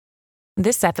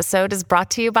This episode is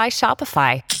brought to you by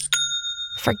Shopify.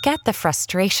 Forget the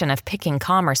frustration of picking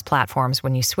commerce platforms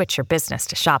when you switch your business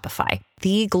to Shopify,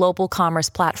 the global commerce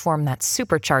platform that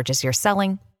supercharges your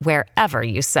selling wherever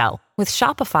you sell. With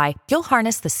Shopify, you'll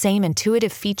harness the same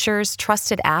intuitive features,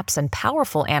 trusted apps, and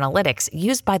powerful analytics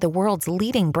used by the world's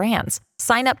leading brands.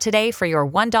 Sign up today for your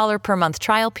 $1 per month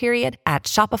trial period at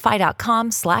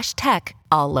shopify.com/tech,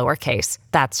 all lowercase.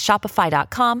 That's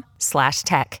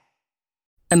shopify.com/tech.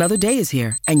 Another day is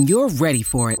here, and you're ready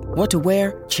for it. What to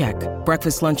wear? Check.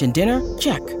 Breakfast, lunch, and dinner?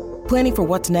 Check. Planning for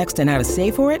what's next and how to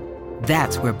save for it?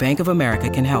 That's where Bank of America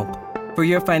can help. For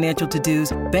your financial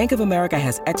to-dos, Bank of America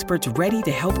has experts ready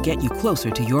to help get you closer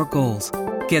to your goals.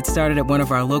 Get started at one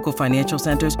of our local financial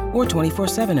centers or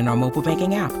 24/7 in our mobile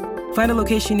banking app. Find a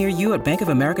location near you at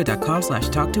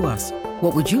bankofamerica.com/talktous.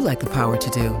 What would you like the power to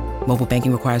do? Mobile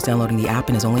banking requires downloading the app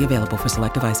and is only available for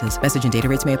select devices. Message and data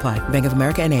rates may apply. Bank of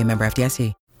America NA, member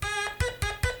FDIC.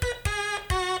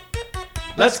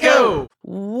 Let's go!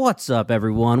 What's up,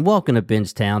 everyone? Welcome to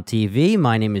Bingetown TV.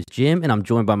 My name is Jim, and I'm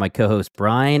joined by my co-host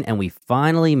Brian, and we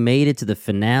finally made it to the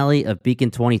finale of Beacon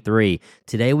 23.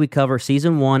 Today we cover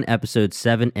Season 1, Episodes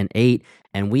 7 and 8,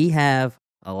 and we have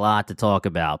a lot to talk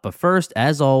about. But first,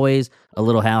 as always, a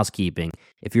little housekeeping.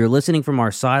 If you're listening from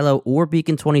our Silo or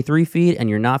Beacon 23 feed and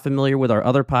you're not familiar with our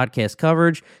other podcast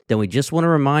coverage, then we just want to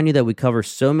remind you that we cover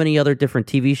so many other different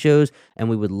TV shows, and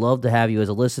we would love to have you as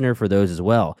a listener for those as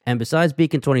well. And besides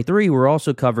Beacon 23, we're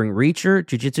also covering Reacher,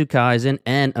 Jujutsu Kaisen,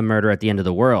 and A Murder at the End of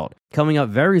the World. Coming up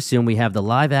very soon, we have the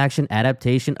live-action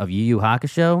adaptation of Yu Yu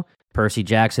Hakusho, Percy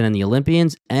Jackson and the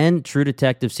Olympians, and True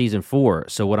Detective Season 4.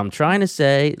 So what I'm trying to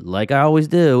say, like I always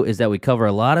do, is that we cover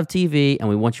a lot of TV, and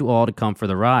we want you all to come for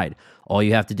the ride. All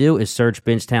you have to do is search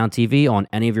Bingetown TV on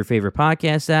any of your favorite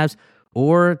podcast apps,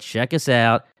 or check us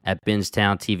out at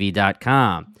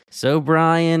bingetowntv.com. So,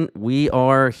 Brian, we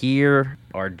are here.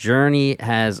 Our journey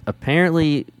has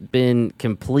apparently been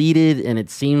completed, and it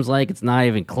seems like it's not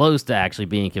even close to actually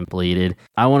being completed.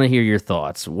 I want to hear your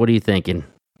thoughts. What are you thinking?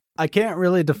 I can't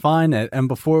really define it. And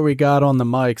before we got on the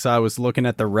mics, I was looking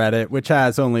at the Reddit, which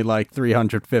has only like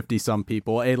 350 some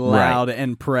people, a loud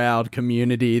and proud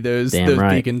community, those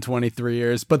Beacon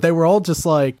 23ers. But they were all just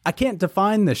like, I can't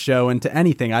define this show into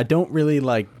anything. I don't really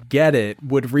get it.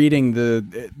 Would reading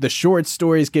the short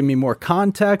stories give me more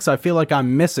context? I feel like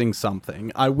I'm missing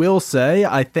something. I will say,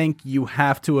 I think you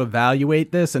have to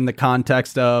evaluate this in the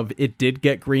context of it did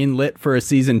get greenlit for a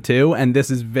season 2, and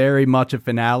this is very much a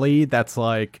finale that's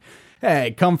like,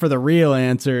 hey, come for the real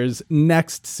answers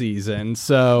next season.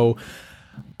 So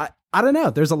I don't know.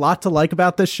 There's a lot to like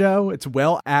about this show. It's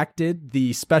well acted.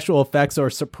 The special effects are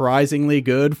surprisingly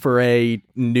good for a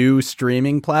new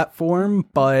streaming platform,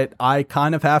 but I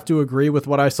kind of have to agree with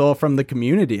what I saw from the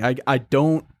community. I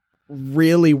don't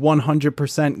really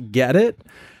 100% get it.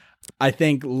 I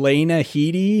think Lena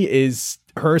Headey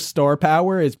her star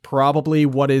power is probably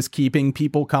what is keeping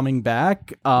people coming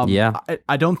back.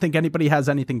 I don't think anybody has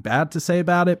anything bad to say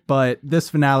about it, but this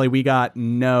finale, we got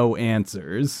no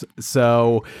answers.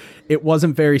 So it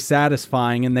wasn't very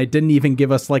satisfying, and they didn't even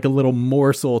give us like a little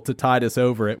morsel to tide us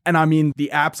over it. And I mean, the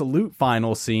absolute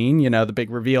final scene, the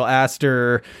big reveal,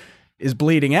 Aster is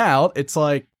bleeding out. It's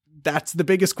like, that's the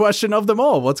biggest question of them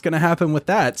all. What's going to happen with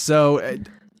that? So it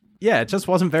just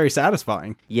wasn't very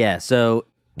satisfying. Yeah, so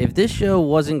if this show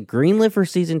wasn't greenlit for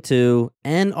Season 2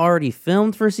 and already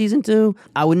filmed for Season 2,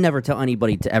 I would never tell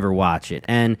anybody to ever watch it.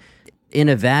 And in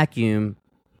a vacuum,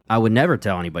 I would never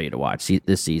tell anybody to watch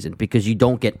this season because you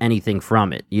don't get anything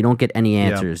from it. You don't get any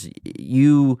answers. Yeah.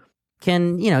 You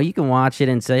can watch it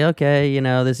and say, okay,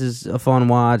 this is a fun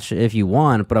watch if you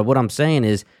want. But what I'm saying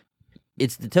is,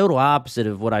 it's the total opposite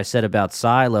of what I said about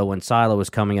Silo when Silo was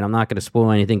coming. And I'm not going to spoil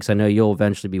anything because I know you'll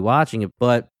eventually be watching it.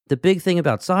 But the big thing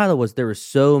about Silo was there were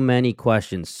so many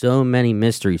questions, so many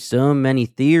mysteries, so many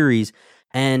theories,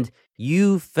 and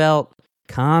you felt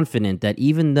confident that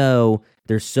even though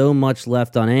there's so much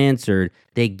left unanswered,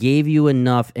 they gave you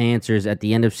enough answers at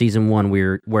the end of Season 1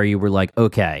 where you were like,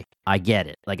 okay, I get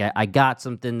it. Like, I got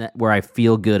something where I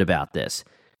feel good about this.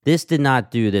 This did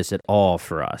not do this at all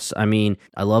for us. I mean,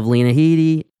 I love Lena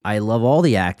Headey. I love all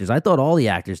the actors. I thought all the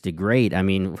actors did great. I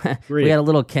mean, we got a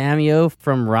little cameo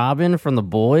from Robin from The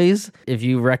Boys, if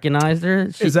you recognized her.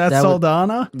 Is that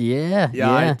Saldana?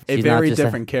 Yeah. A very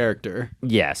different character.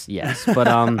 Yes.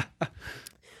 But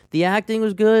the acting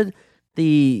was good.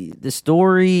 The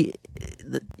story,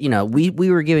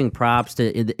 we were giving props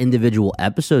to the individual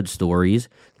episode stories,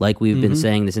 like we've been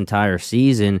saying this entire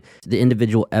season. The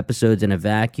individual episodes in a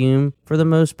vacuum, for the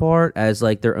most part, as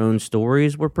like their own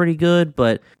stories, were pretty good,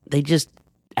 but they just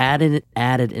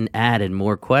added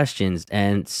more questions,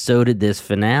 and so did this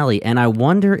finale. And I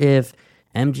wonder if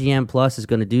MGM Plus is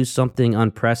going to do something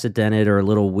unprecedented or a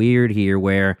little weird here,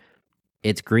 where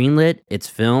it's greenlit, it's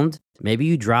filmed. Maybe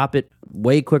you drop it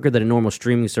way quicker than a normal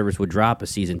streaming service would drop a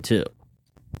season 2.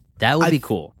 That would be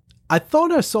cool. I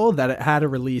thought I saw that it had a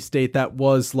release date that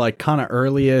was like kind of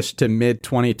early-ish to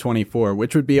mid-2024,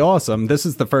 which would be awesome. This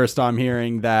is the first time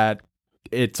hearing that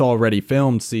it's already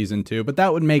filmed season 2, but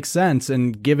that would make sense.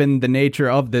 And given the nature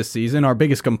of this season, our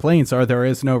biggest complaints are there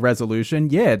is no resolution.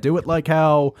 Yeah, do it like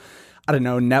how, I don't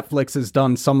know, Netflix has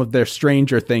done some of their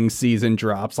Stranger Things season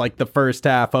drops, like the first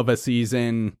half of a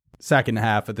season, second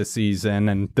half of the season,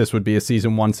 and this would be a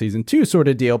season 1, season 2 sort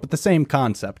of deal, but the same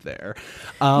concept there.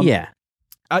 Yeah.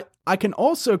 I can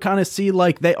also kind of see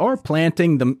like they are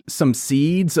planting some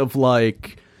seeds of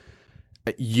like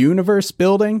universe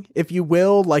building, if you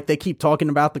will. Like they keep talking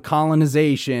about the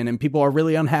colonization and people are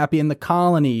really unhappy in the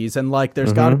colonies, and like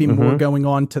there's got to be more going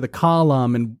on to the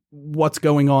column and what's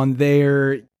going on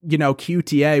there. You know,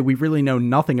 QTA, we really know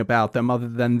nothing about them other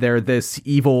than they're this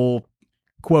evil,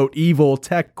 quote, evil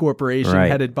tech corporation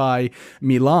headed by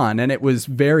Milan. And it was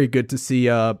very good to see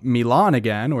Milan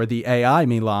again, or the AI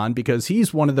Milan, because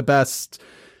he's one of the best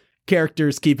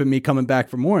characters keeping me coming back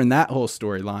for more in that whole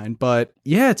storyline. But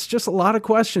yeah, it's just a lot of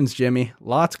questions, Jimmy.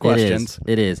 Lots of questions.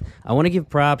 It is. I want to give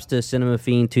props to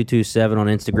CinemaFiend227 on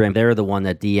Instagram. They're the one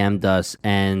that DM'd us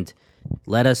and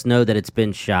let us know that it's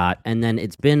been shot, and then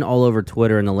it's been all over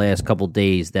Twitter in the last couple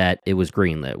days that it was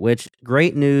greenlit, which,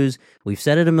 great news. We've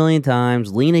said it a million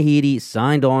times. Lena Headey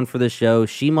signed on for the show.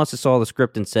 She must have saw the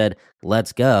script and said,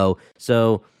 let's go.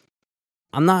 So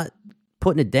I'm not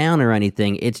putting it down or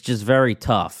anything. It's just very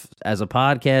tough as a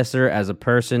podcaster, as a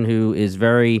person who is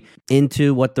very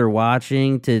into what they're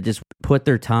watching, to just put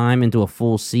their time into a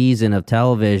full season of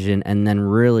television and then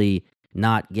really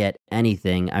not get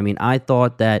anything. I mean, I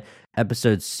thought that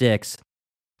episode 6,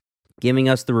 giving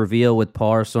us the reveal with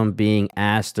Parsum being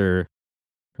Aster,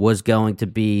 was going to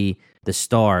be the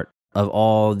start of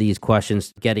all these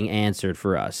questions getting answered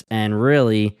for us. And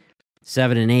really,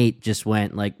 7 and 8 just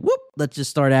went like, whoop, let's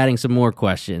just start adding some more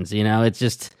questions. You know, it's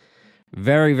just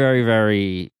very, very,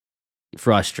 very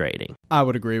frustrating. I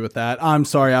would agree with that. I'm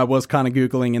sorry, I was kind of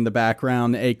Googling in the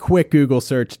background. A quick Google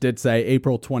search did say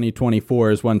April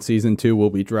 2024 is when season 2 will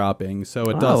be dropping. So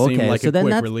it does seem like a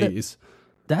quick release.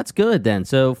 That's good then.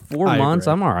 So 4 months,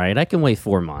 I'm all right. I can wait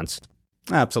 4 months.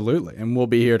 Absolutely. And we'll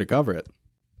be here to cover it.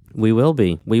 We will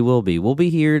be. We'll be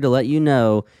here to let you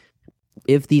know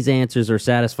if these answers are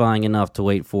satisfying enough to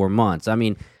wait 4 months. I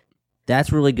mean,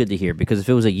 that's really good to hear, because if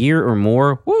it was a year or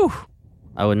more,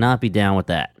 I would not be down with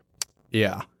that.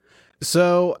 Yeah.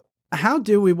 So how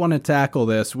do we want to tackle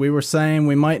this? We were saying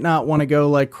we might not want to go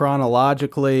like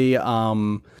chronologically.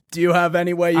 Do you have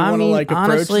any way you want to like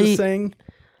approach this thing?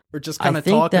 Or just kind of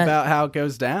talk about how it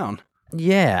goes down?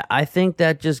 Yeah, I think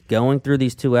that just going through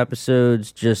these 2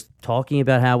 episodes, just talking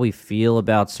about how we feel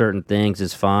about certain things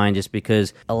is fine, just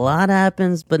because a lot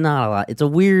happens, but not a lot. It's a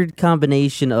weird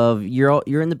combination of you're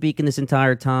in the Beacon this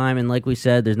entire time, and like we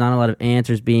said, there's not a lot of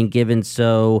answers being given,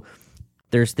 so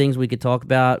there's things we could talk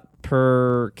about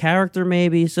per character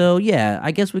maybe. So yeah,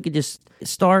 I guess we could just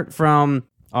start from,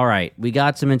 all right, we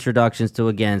got some introductions to,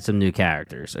 again, some new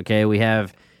characters. Okay, we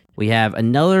have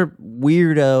another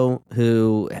weirdo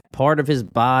who part of his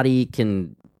body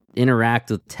can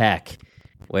interact with tech,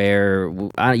 where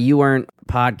you weren't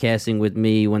podcasting with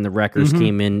me when the Wreckers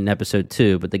came in episode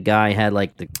 2, but the guy had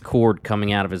like the cord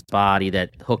coming out of his body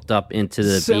that hooked up into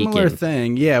the similar beacon.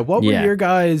 Thing. Yeah. What were your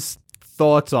guys'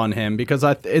 thoughts on him? Because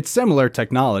it's similar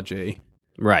technology.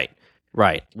 Right.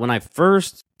 When I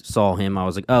first saw him, I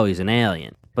was like, oh, he's an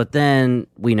alien. But then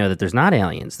we know that there's not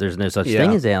aliens. There's no such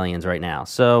thing as aliens right now.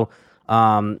 So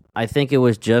I think it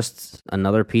was just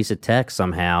another piece of tech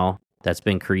somehow that's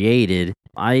been created.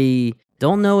 I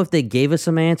don't know if they gave us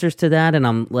some answers to that, and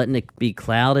I'm letting it be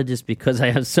clouded just because I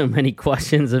have so many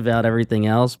questions about everything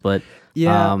else. But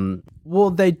yeah, well,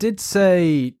 they did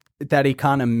say that he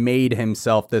kind of made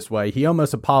himself this way. He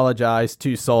almost apologized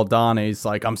to Saldana. He's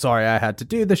like, I'm sorry I had to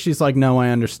do this. She's like, no, I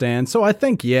understand. So I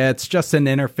think, it's just an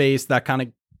interface that kind of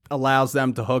allows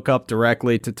them to hook up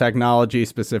directly to technology,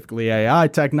 specifically AI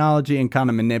technology, and kind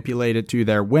of manipulate it to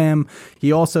their whim.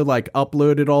 He also like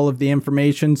uploaded all of the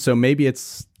information. So maybe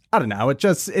it's, I don't know, it's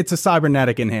a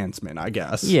cybernetic enhancement, I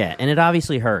guess. Yeah, and it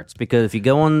obviously hurts, because if you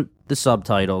go on the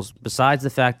subtitles, besides the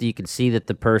fact that you can see that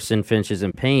the person finishes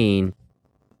in pain,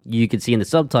 you can see in the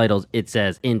subtitles, it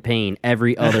says in pain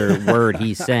every other word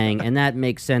he's saying. And that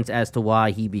makes sense as to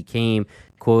why he became,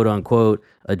 quote unquote,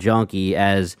 a junkie,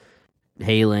 as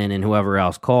Halen and whoever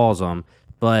else calls him.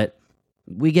 But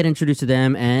we get introduced to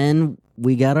them, and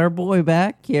we got our boy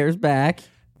back. Kier's back.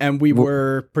 And we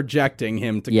were projecting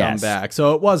him to come back,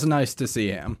 so it was nice to see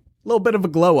him. A little bit of a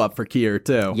glow up for Kier,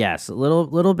 too. Yes, a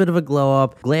little bit of a glow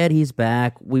up. Glad he's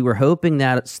back. We were hoping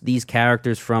that these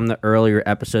characters from the earlier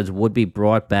episodes would be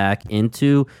brought back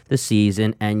into the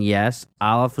season. And yes,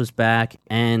 Aleph was back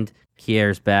and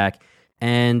Kier's back.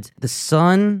 And the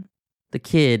son, the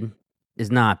kid,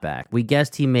 is not back. We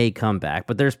guessed he may come back,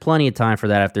 but there's plenty of time for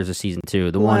that if there's a season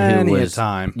 2. The one who was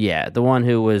time. Yeah, the one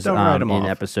who was in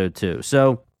episode 2.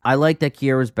 So I like that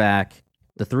Kier was back.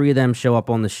 The 3 of them show up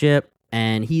on the ship.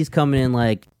 And he's coming in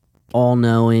like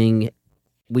all-knowing.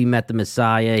 We met the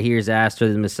Messiah. Here's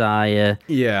Aster, the Messiah.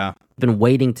 Yeah. Been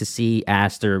waiting to see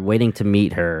Aster, waiting to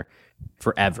meet her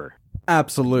forever.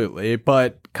 Absolutely.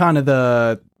 But kind of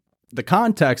the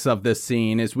context of this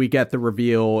scene is we get the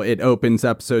reveal. It opens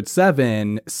episode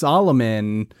 7.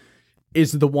 Solomon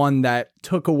is the one that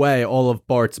took away all of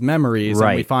Bart's memories. Right.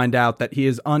 And we find out that he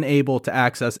is unable to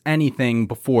access anything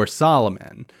before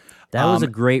Solomon. That was a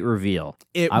great reveal.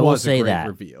 I was a great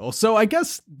reveal. So I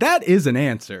guess that is an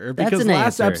answer. Because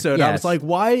last episode, I was like,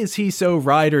 why is he so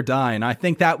ride or die? And I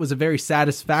think that was a very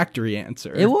satisfactory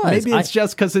answer. It was. Maybe it's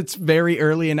just because it's very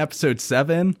early in episode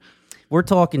 7. We're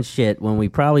talking shit when we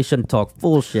probably shouldn't talk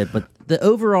full shit, but the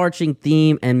overarching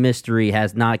theme and mystery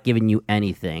has not given you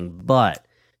anything, but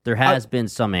there has been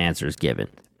some answers given.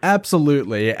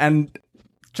 Absolutely. And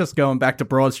just going back to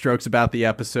broad strokes about the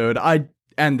episode,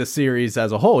 and the series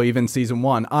as a whole, even season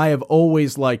 1, I have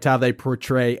always liked how they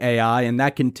portray AI, and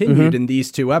that continued in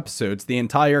these 2 episodes. The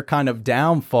entire kind of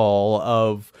downfall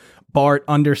of Bart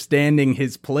understanding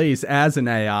his place as an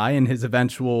AI and his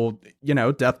eventual,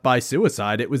 death by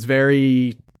suicide. It was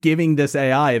very giving this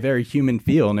AI a very human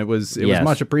feel, and it was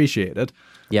much appreciated.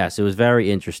 Yes, it was very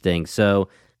interesting. So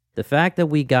the fact that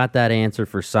we got that answer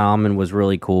for Solomon was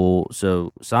really cool.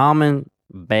 So Solomon,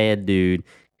 bad dude.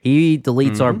 He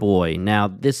deletes our boy. Now,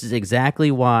 this is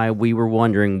exactly why we were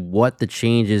wondering what the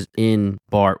changes in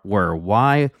Bart were.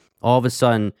 Why, all of a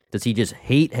sudden, does he just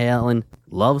hate Helen,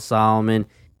 love Solomon,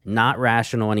 not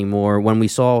rational anymore? When we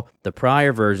saw the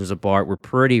prior versions of Bart were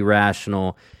pretty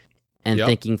rational and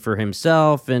thinking for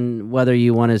himself, and whether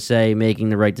you want to say making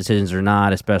the right decisions or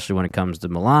not, especially when it comes to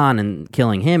Milan and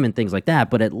killing him and things like that.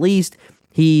 But at least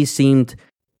he seemed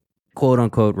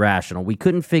quote-unquote rational. We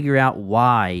couldn't figure out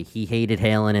why he hated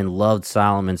Helen and loved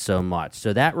Solomon so much.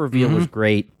 So that reveal was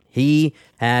great. He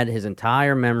had his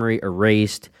entire memory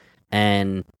erased,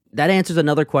 and that answers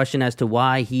another question as to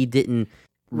why he didn't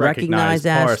recognize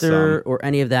Aster or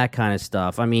any of that kind of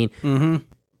stuff. I mean,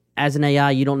 as an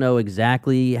AI, you don't know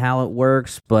exactly how it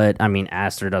works, but I mean,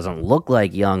 Aster doesn't look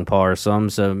like young Parsum,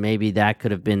 so maybe that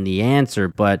could have been the answer.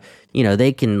 But,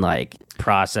 they can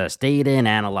process data and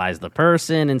analyze the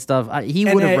person and stuff. He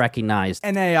would have recognized.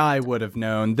 An AI would have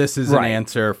known this is an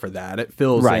answer for that. It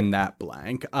fills in that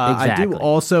blank. Exactly. I do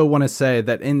also want to say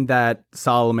that in that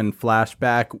Solomon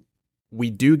flashback,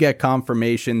 we do get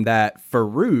confirmation that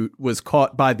Farouk was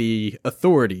caught by the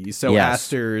authorities. So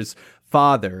Aster's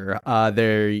father,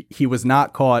 he was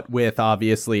not caught with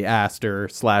obviously Aster /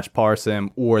 Parsum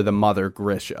or the mother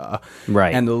Grisha.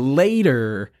 Right. And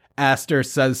later Aster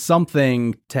says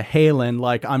something to Halen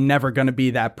like, I'm never going to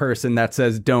be that person that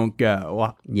says don't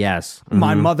go. Yes.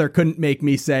 My mother couldn't make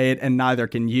me say it, and neither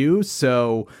can you.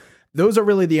 So those are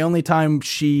really the only time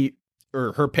she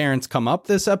or her parents come up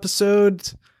this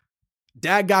episode.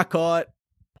 Dad got caught.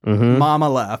 Mama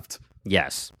left.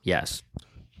 Yes.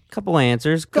 Couple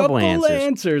answers, man.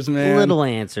 Little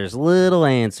answers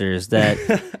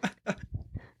that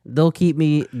they'll keep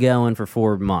me going for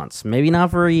 4 months. Maybe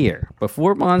not for a year, but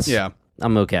 4 months,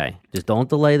 I'm okay. Just don't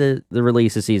delay the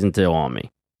release of season 2 on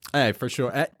me. Hey, for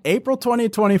sure. April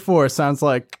 2024 sounds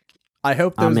like, I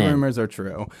hope those rumors are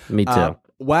true. Me too.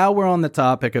 While we're on the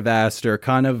topic of Aster,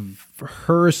 kind of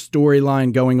her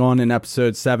storyline going on in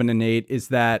episodes 7 and 8 is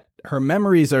that her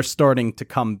memories are starting to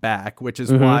come back, which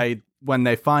is why when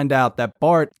they find out that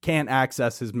Bart can't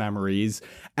access his memories,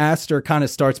 Aster kind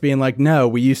of starts being like, no,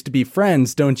 we used to be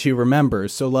friends, don't you remember?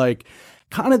 So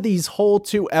kind of these whole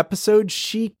 2 episodes,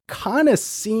 she kind of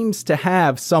seems to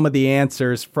have some of the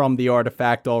answers from the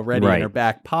artifact already in her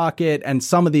back pocket, and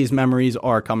some of these memories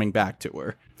are coming back to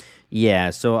her. Yeah,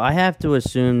 so I have to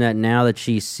assume that now that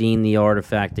she's seen the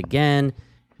artifact again,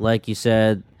 like you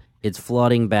said, it's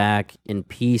flooding back in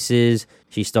pieces.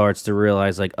 She starts to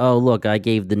realize, oh, look, I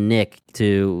gave the nick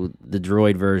to the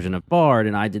droid version of Bart,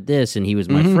 and I did this, and he was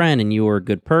my friend, and you were a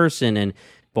good person, and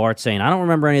Bart saying, I don't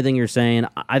remember anything you're saying.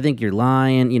 I think you're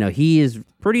lying. He is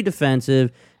pretty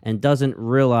defensive and doesn't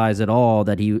realize at all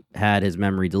that he had his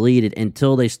memory deleted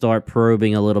until they start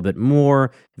probing a little bit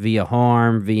more via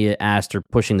Harm, via Aster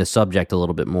pushing the subject a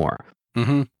little bit more.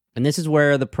 Mm-hmm. And this is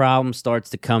where the problem starts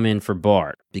to come in for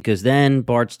Bart, because then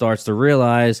Bart starts to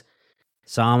realize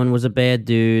Solomon was a bad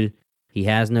dude. He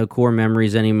has no core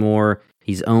memories anymore.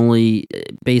 He's only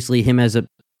basically him as a,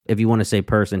 if you want to say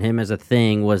person, him as a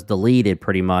thing was deleted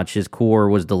pretty much. His core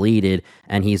was deleted,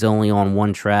 and he's only on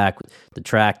one track, the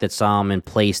track that Solomon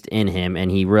placed in him,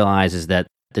 and he realizes that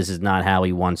this is not how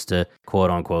he wants to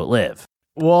quote-unquote live.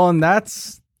 Well, and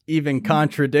that's even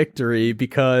contradictory,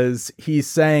 because he's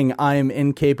saying, I'm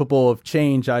incapable of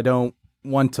change, I don't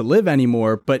want to live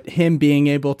anymore, but him being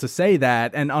able to say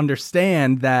that and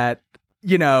understand that,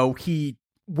 he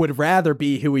would rather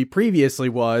be who he previously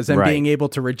was, and being able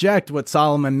to reject what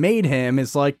Solomon made him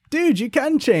is like, dude, you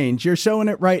can change. You're showing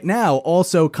it right now.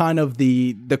 Also kind of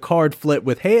the card flip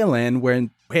with Halen, where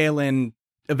Halen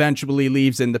eventually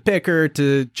leaves in the picker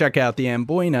to check out the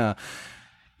Amboina.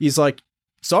 He's like,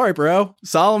 sorry, bro,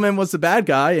 Solomon was the bad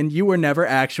guy, and you were never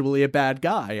actually a bad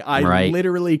guy. I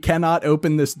literally cannot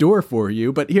open this door for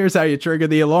you, but here's how you trigger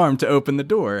the alarm to open the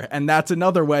door. And that's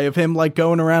another way of him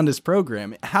going around his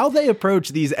program. How they approach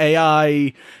these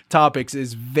AI topics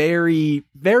is very,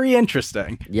 very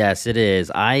interesting. Yes, it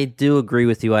is. I do agree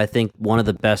with you. I think one of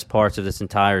the best parts of this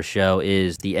entire show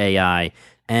is the AI.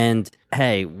 And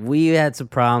hey, we had some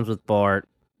problems with Bart.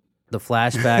 The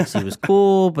flashbacks, he was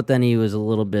cool, but then he was a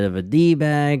little bit of a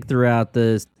D-bag throughout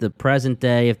the present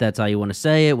day, if that's how you want to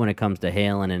say it, when it comes to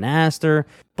Halen and Aster.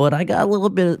 But I got a little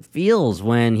bit of feels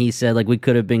when he said, we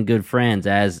could have been good friends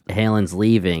as Halen's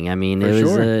leaving. I mean,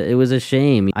 it was a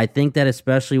shame. I think that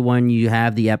especially when you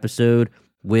have the episode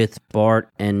with Bart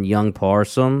and young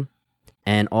Parsum,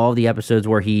 and all the episodes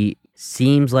where he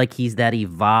seems like he's that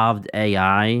evolved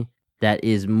AI that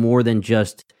is more than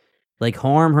just,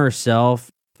 Harm herself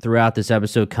throughout this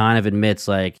episode kind of admits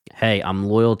hey, I'm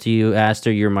loyal to you,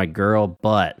 Aster, you're my girl,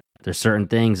 but there's certain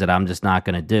things that I'm just not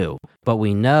going to do. But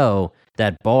we know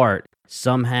that Bart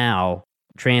somehow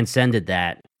transcended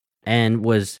that and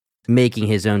was making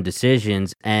his own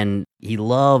decisions, and he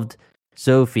loved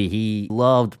Sophie, he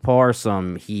loved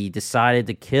Parsum, he decided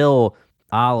to kill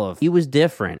Olive. He was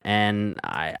different, and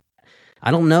I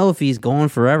don't know if he's gone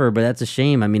forever, but that's a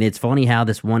shame. I mean, it's funny how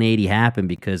this 180 happened,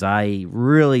 because I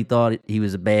really thought he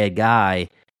was a bad guy,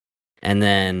 and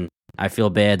then I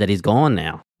feel bad that he's gone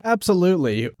now.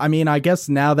 Absolutely. I mean, I guess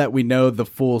now that we know the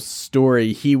full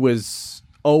story, he was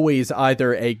always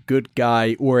either a good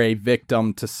guy or a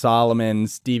victim to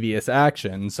Solomon's devious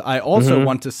actions. I also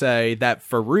want to say that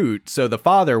Farouk, so the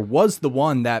father, was the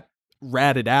one that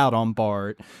ratted out on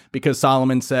Bart, because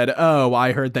Solomon said, oh,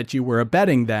 I heard that you were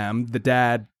abetting them. The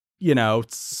dad,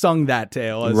 sung that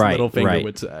tale, as Littlefinger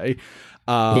would say.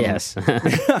 Yes.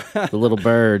 The little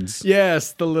birds.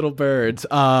 Yes, the little birds.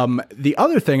 The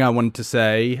other thing I wanted to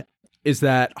say is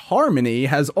that Harmony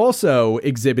has also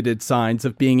exhibited signs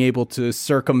of being able to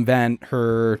circumvent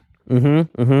her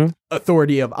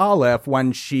authority of Aleph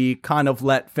when she kind of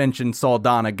let Finch and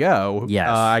Saldana go. Yes.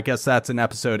 I guess that's in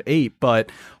episode 8, but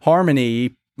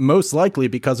Harmony, most likely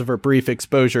because of her brief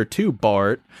exposure to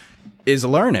Bart, is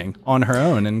learning on her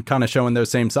own and kind of showing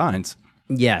those same signs.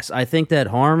 Yes, I think that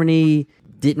Harmony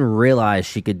didn't realize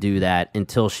she could do that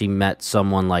until she met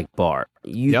someone like Bart.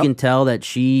 You can tell that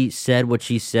she said what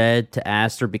she said to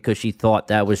Aster because she thought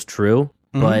that was true,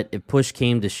 but if push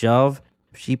came to shove,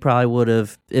 she probably would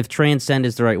have, if transcend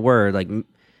is the right word,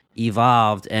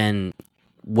 evolved and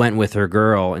went with her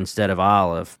girl instead of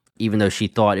Olive, even though she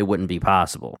thought it wouldn't be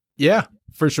possible. Yeah,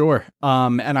 for sure.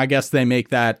 And I guess they make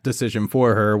that decision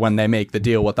for her when they make the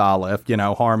deal with Olive.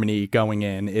 Harmony going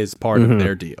in is part of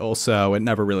their deal, so it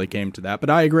never really came to that. But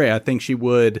I agree. I think she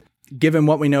would, given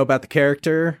what we know about the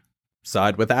character,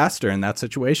 side with Aster in that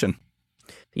situation.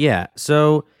 Yeah,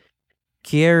 so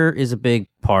Kier is a big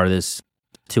part of this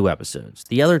 2 episodes.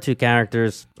 The other 2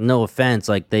 characters, no offense,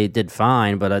 they did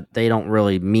fine, but they don't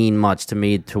really mean much to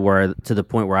me to the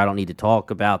point where I don't need to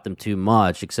talk about them too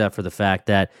much, except for the fact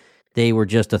that they were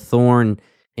just a thorn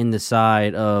in the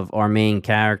side of our main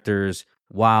characters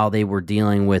while they were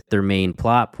dealing with their main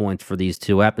plot points for these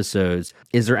 2 episodes.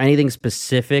 Is there anything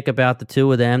specific about the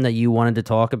 2 of them that you wanted to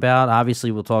talk about?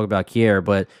 Obviously, we'll talk about Kier,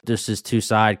 but just as 2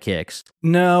 sidekicks.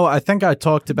 No, I think I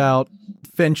talked about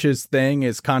Finch's thing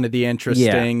is kind of the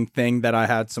interesting thing that I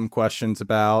had some questions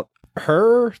about.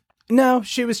 Her, no,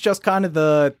 she was just kind of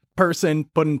the person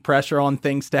putting pressure on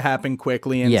things to happen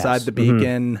quickly inside the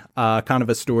Beacon, kind of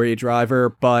a story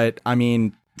driver. But I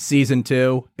mean, season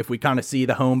 2, if we kind of see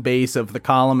the home base of the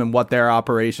column and what their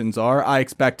operations are, I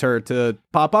expect her to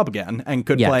pop up again and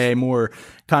could play a more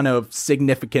kind of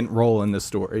significant role in the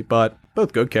story. But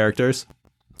both good characters.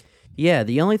 Yeah,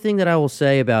 the only thing that I will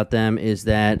say about them is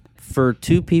that for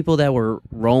two people that were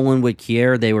rolling with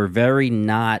Kier, they were very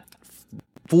not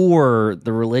for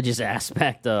the religious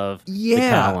aspect of the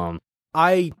column.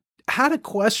 I had a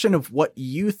question of what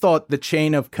you thought the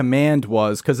chain of command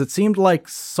was, because it seemed like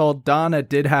Saldana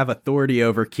did have authority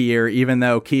over Kier, even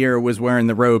though Kier was wearing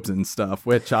the robes and stuff,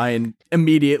 which I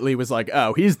immediately was like,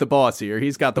 oh, he's the boss here.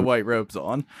 He's got the white robes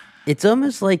on. It's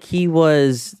almost like he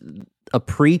was a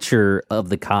preacher of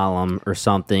the column or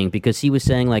something, because he was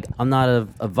saying, like, I'm not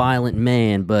a violent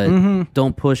man, but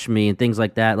don't push me and things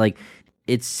like that. Like,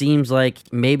 it seems like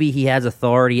maybe he has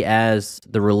authority as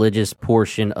the religious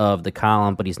portion of the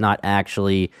column, but he's not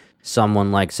actually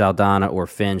someone like Saldana or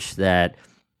Finch that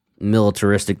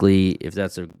militaristically, if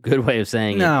that's a good way of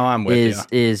saying I'm with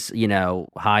is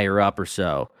higher up or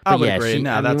so. I would agree.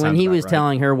 When he was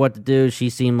telling her what to do, she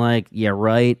seemed like, yeah,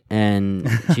 right. And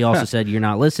she also said, you're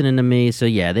not listening to me. So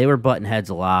yeah, they were butting heads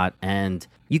a lot. And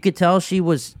you could tell she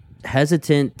was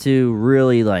hesitant to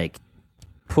really like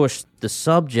push the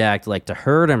subject, like to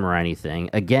hurt him or anything.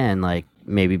 Again, like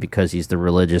maybe because he's the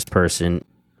religious person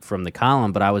from the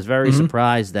column. But I was very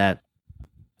surprised that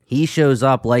he shows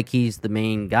up like he's the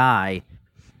main guy.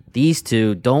 These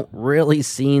two don't really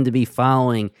seem to be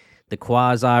following the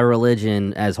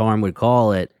quasi-religion, as Harm would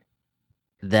call it,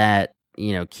 that,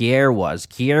 Kier was.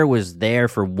 Kier was there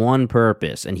for one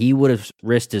purpose, and he would have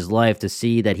risked his life to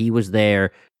see that he was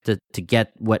there to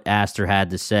get what Aster had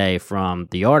to say from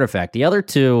the artifact. The other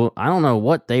two, I don't know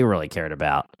what they really cared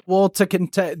about. Well,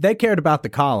 they cared about the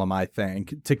column, I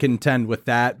think, to contend with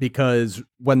that, because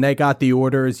when they got the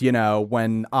orders,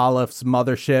 when Alepht's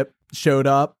mothership showed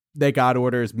up, they got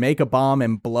orders, make a bomb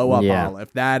and blow up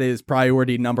Aleph. That is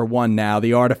priority number one now.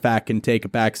 The artifact can take a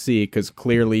back seat because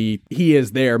clearly he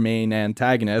is their main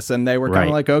antagonist, and they were kind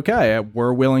of like, okay,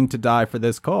 we're willing to die for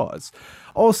this cause.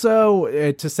 Also,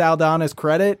 to Saldana's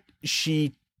credit,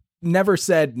 she never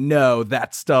said, no,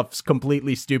 that stuff's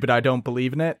completely stupid, I don't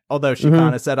believe in it. Although she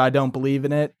kind of said, I don't believe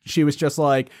in it. She was just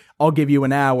like, I'll give you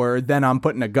an hour, then I'm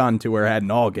putting a gun to her head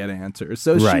and I'll get answers.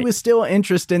 So she was still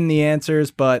interested in the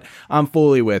answers, but I'm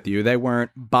fully with you. They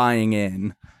weren't buying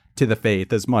in to the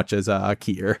faith as much as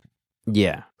Kier.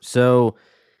 Yeah. So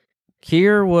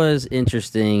Kier was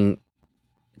interesting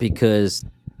because,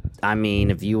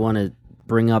 if you want to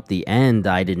bring up the end,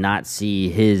 I did not see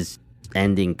his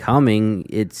ending coming.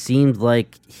 It seemed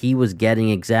like he was getting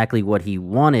exactly what he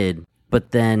wanted,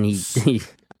 but then he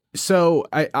So,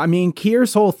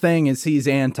 Kier's whole thing is he's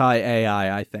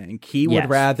anti-AI, I think. He would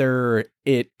rather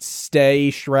it stay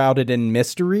shrouded in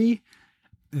mystery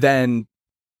than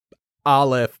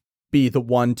Aleph be the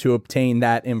one to obtain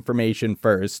that information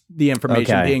first. The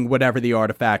information being whatever the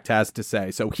artifact has to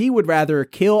say. So he would rather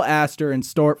kill Aster and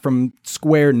start from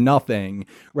square nothing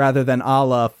rather than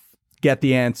Aleph get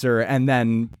the answer and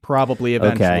then probably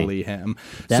eventually him.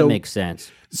 That makes sense.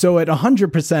 So it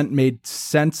 100% made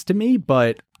sense to me,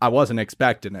 but I wasn't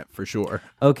expecting it for sure.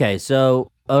 Okay,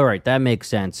 so, all right, that makes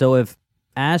sense. So if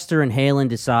Aster and Halen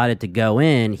decided to go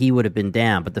in, he would have been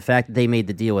down. But the fact that they made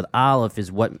the deal with Aleph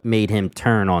is what made him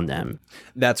turn on them.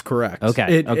 That's correct.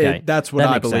 Okay. That's what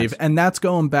I believe. Sense. And that's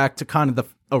going back to kind of the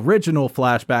original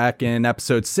flashback in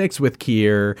episode 6 with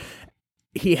Kier.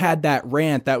 He had that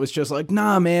rant that was just like,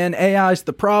 nah, man, AI's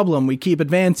the problem. We keep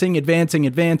advancing. And,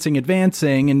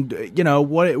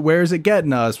 where's it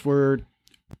getting us? We're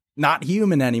not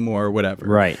human anymore or whatever.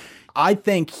 Right. I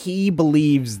think he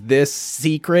believes this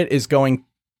secret is going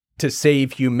to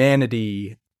save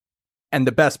humanity and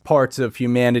the best parts of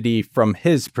humanity from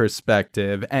his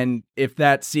perspective. And if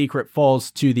that secret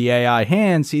falls to the AI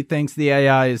hands, he thinks the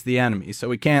AI is the enemy. So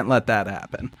we can't let that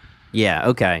happen. Yeah,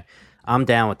 okay. I'm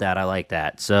down with that. I like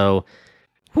that. So,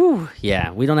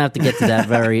 we don't have to get to that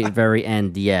very, very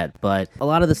end yet. But a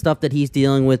lot of the stuff that he's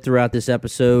dealing with throughout this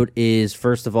episode is,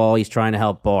 first of all, he's trying to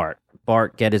help Bart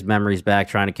get his memories back,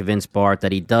 trying to convince Bart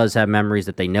that he does have memories,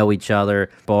 that they know each other.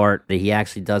 Bart, that he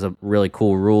actually does a really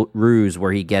cool ruse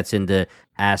where he gets into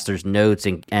Aster's notes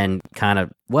and kind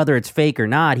of, whether it's fake or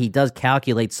not, he does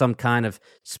calculate some kind of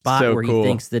spot where he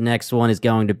thinks the next one is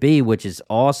going to be, which is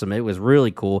awesome. It was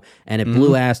really cool, and it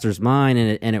blew Aster's mind,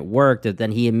 and it worked. And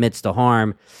then he admits to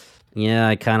Harm, yeah,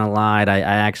 I kind of lied. I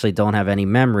actually don't have any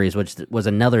memories, which was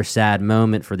another sad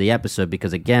moment for the episode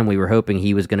because, again, we were hoping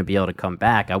he was going to be able to come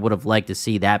back. I would have liked to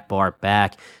see that Bart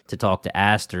back to talk to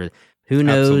Aster. Who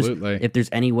knows if there's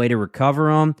any way to recover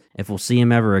him, if we'll see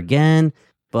him ever again,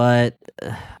 but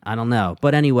I don't know.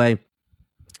 But anyway,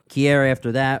 Kiera,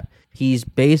 after that, he's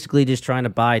basically just trying to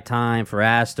buy time for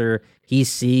Aster. He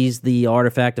sees the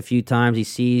artifact a few times. He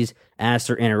sees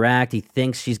Aster interact. He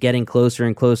thinks she's getting closer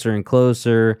and closer and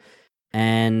closer.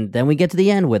 And then we get to the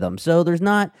end with him. So there's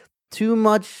not too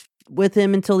much with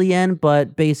him until the end,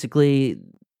 but basically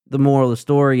the moral of the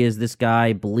story is this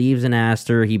guy believes in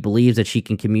Aster. He believes that she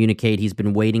can communicate. He's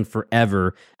been waiting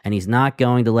forever, and he's not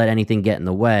going to let anything get in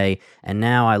the way. And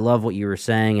now I love what you were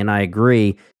saying, and I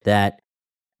agree that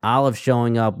Olive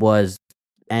showing up was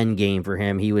endgame for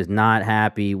him. He was not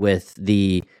happy with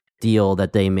the deal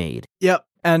that they made. Yep,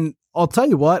 and I'll tell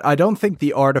you what, I don't think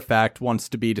the artifact wants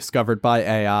to be discovered by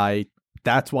AI.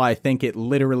 That's why I think it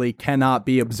literally cannot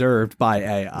be observed by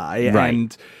AI. Right.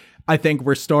 And I think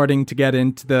we're starting to get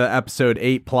into the episode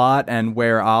 8 plot, and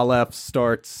where Aleph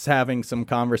starts having some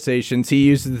conversations. He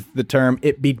uses the term,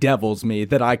 it bedevils me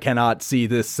that I cannot see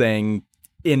this thing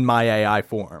in my AI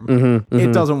form.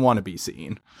 It doesn't want to be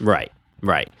seen. Right.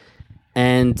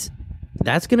 And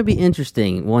that's going to be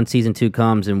interesting once season 2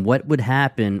 comes, and what would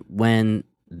happen when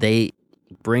they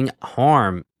bring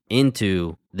harm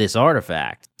into this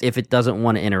artifact if it doesn't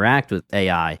want to interact with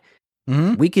AI.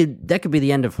 That could be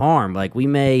the end of harm. Like, we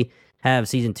may have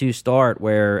season 2 start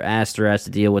where Aster has to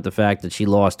deal with the fact that she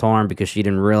lost harm because she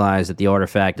didn't realize that the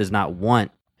artifact does not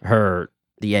want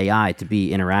the AI, to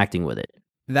be interacting with it.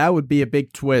 That would be a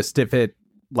big twist if it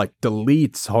like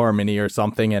deletes Harmony or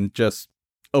something and just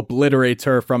obliterates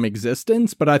her from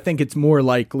existence, but I think it's more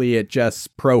likely it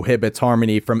just prohibits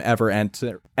Harmony from ever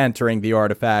entering the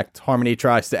artifact. Harmony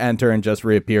tries to enter and just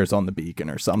reappears on the beacon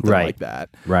or something like that.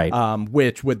 Right.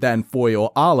 Which would then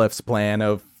foil Olive's plan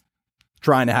of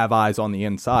trying to have eyes on the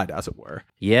inside, as it were.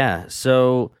 Yeah,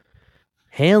 so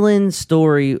Haylen's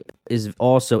story is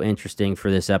also interesting for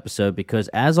this episode because,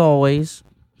 as always,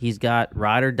 he's got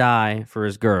ride or die for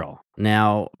his girl.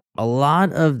 Now, a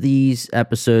lot of these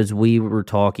episodes we were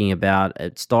talking about,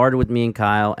 it started with me and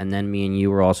Kyle, and then me and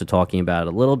you were also talking about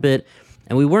it a little bit,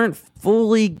 and we weren't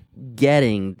fully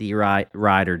getting the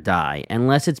ride or die,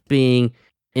 unless it's being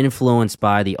influenced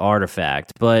by the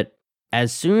artifact. But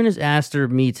as soon as Aster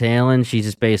meets Halen, she's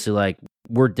just basically like,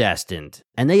 we're destined.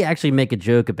 And they actually make a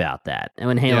joke about that. And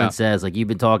when Halen says, like, you've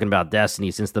been talking about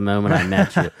destiny since the moment I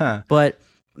met you. But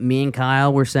me and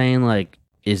Kyle were saying, like,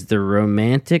 is there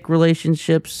romantic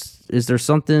relationships? Is there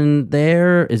something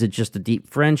there? Is it just a deep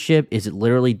friendship? Is it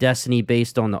literally destiny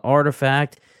based on the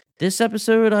artifact? This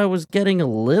episode, I was getting a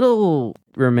little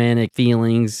romantic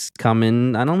feelings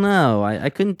coming. I don't know. I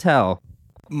couldn't tell.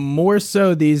 More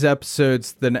so these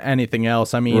episodes than anything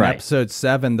else. I mean, episode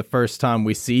 7, the first time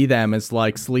we see them is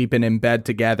like sleeping in bed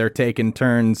together, taking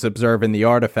turns observing the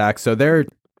artifact. So they're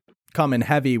coming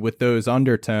heavy with those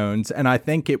undertones. And I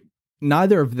think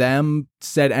neither of them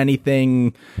said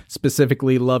anything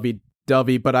specifically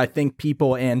lovey-dovey, but I think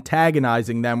people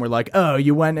antagonizing them were like, oh,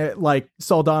 you went, like,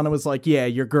 Saldana was like, yeah,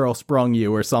 your girl sprung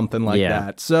you or something like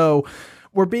that. So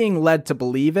we're being led to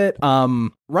believe it.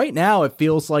 Right now, it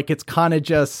feels like it's kind of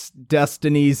just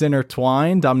destinies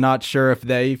intertwined. I'm not sure if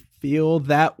they feel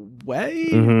that way.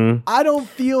 I don't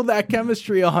feel that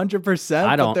chemistry 100%,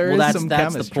 I don't. But there is some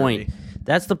that's chemistry. The point.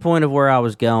 That's the point of where I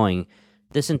was going.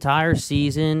 This entire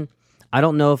season, I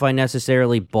don't know if I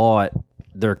necessarily bought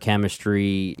their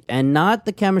chemistry, and not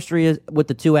the chemistry with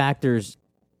the two actors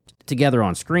together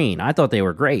on screen. I thought they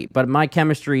were great, but my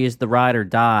chemistry is the ride or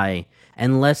die,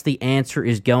 unless the answer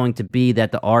is going to be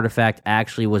that the artifact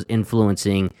actually was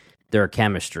influencing their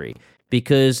chemistry.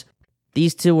 Because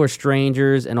these two are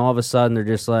strangers, and all of a sudden they're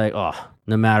just like, oh,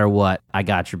 no matter what, I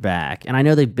got your back. And I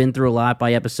know they've been through a lot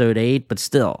by episode 8, but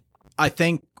still. I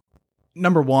think,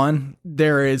 number one,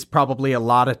 there is probably a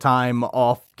lot of time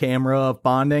off camera of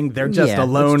bonding. They're just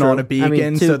alone on a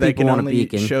beacon, so they can only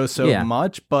show so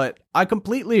much. But I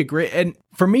completely agree. And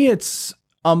for me, it's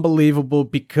unbelievable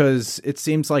because it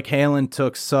seems like Halen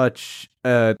took such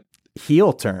a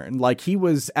heel turn. Like, he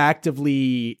was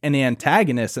actively an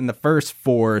antagonist in the first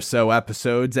 4 or so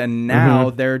episodes, and now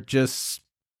they're just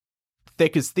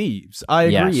thick as thieves. I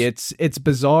agree. It's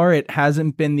bizarre. It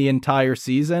hasn't been the entire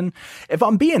season. If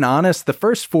I'm being honest, the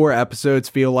first 4 episodes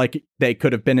feel like they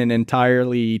could have been an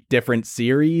entirely different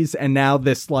series, and now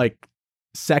this like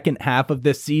second half of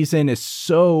this season is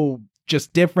so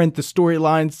just different. The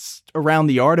storylines around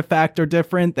the artifact are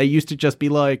different. They used to just be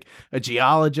like a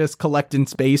geologist collecting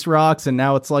space rocks, and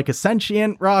now it's like a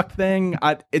sentient rock thing.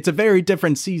 It's a very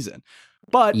different season.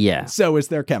 But so is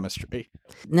their chemistry.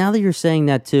 Now that you're saying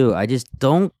that too, I just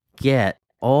don't get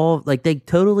all, like, they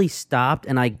totally stopped,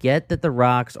 and I get that the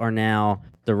relics are now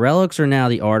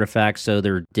the artifacts, so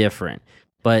they're different.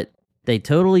 But They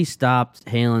totally stopped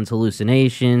Halen's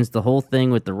hallucinations, the whole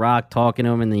thing with The Rock talking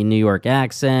to him in the New York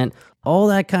accent, all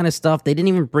that kind of stuff. They didn't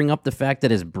even bring up the fact that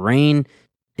his brain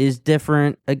is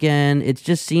different again. It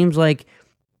just seems like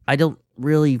I don't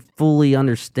really fully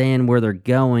understand where they're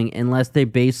going unless they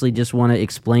basically just want to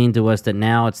explain to us that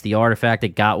now it's the artifact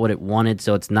that got what it wanted,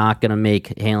 so it's not going to make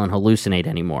Halen hallucinate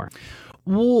anymore.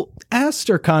 Well,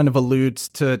 Aster kind of alludes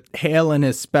to Halen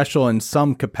as special in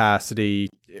some capacity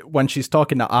when she's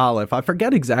talking to Olive. I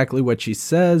forget exactly what she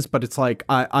says, but it's like,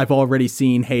 I've already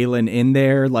seen Halen in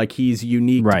there, like he's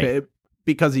unique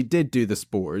because he did do the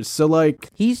spores. So like...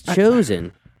 He's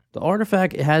chosen. The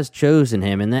artifact has chosen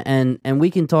him, and we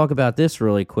can talk about this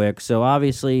really quick. So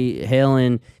obviously,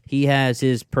 Halen, he has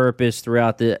his purpose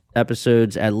throughout the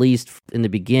episodes, at least in the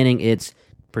beginning. It's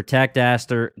protect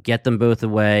Aster, get them both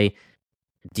away,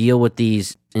 deal with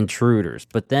these intruders.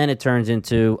 But then it turns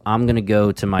into, I'm going to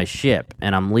go to my ship,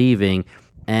 and I'm leaving.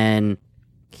 And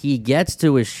he gets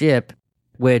to his ship,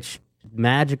 which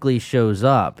magically shows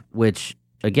up, which...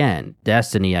 Again,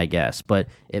 destiny, I guess, but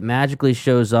it magically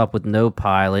shows up with no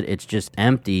pilot. It's just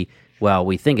empty. Well,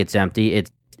 we think it's empty.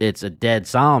 It's a dead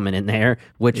Solomon in there,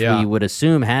 which we would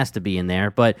assume has to be in there.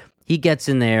 But he gets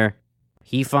in there,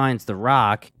 he finds the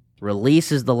rock,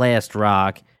 releases the last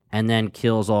rock, and then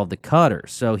kills all the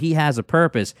cutters. So he has a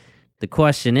purpose. The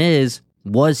question is,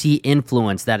 was he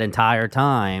influenced that entire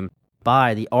time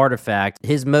by the artifact,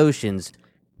 his motions?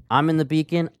 I'm in the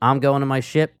beacon, I'm going to my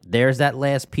ship, there's that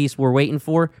last piece we're waiting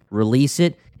for, release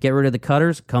it, get rid of the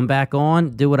cutters, come back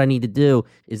on, do what I need to do.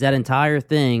 Is that entire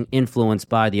thing influenced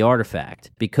by the artifact?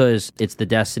 Because it's the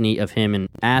destiny of him and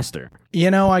Aster.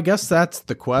 You know, I guess that's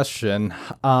the question.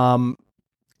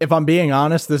 If I'm being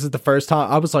honest, this is the first time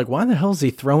I was like, why the hell is he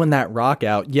throwing that rock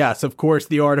out? Yes, of course,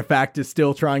 the artifact is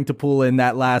still trying to pull in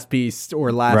that last piece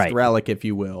or last relic, if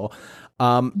you will.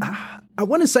 I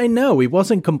want to say no, he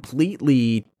wasn't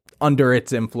completely under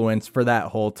its influence for that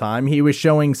whole time. He was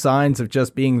showing signs of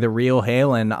just being the real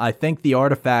Halen. I think the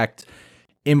artifact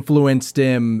influenced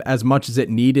him as much as it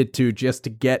needed to just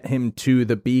to get him to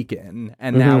the beacon.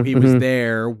 And now he was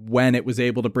there when it was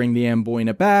able to bring the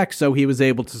Amboina back, so he was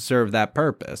able to serve that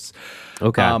purpose.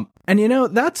 Okay. And you know,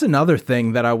 that's another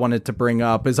thing that I wanted to bring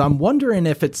up is I'm wondering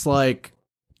if it's like,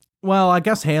 well, I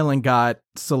guess Halen got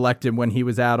selected when he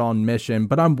was out on mission,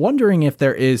 but I'm wondering if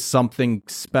there is something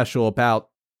special about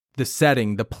the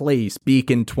setting, the place,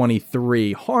 Beacon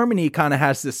 23. Harmony kind of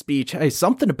has this speech, hey,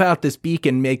 something about this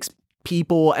beacon makes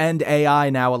people and AI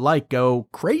now alike go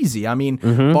crazy. I mean,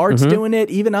 Bart's doing it,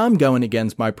 even I'm going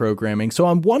against my programming. So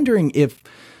I'm wondering if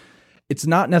it's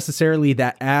not necessarily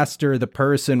that Aster, the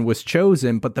person, was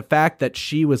chosen, but the fact that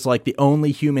she was like the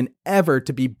only human ever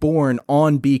to be born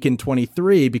on Beacon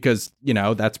 23, because, you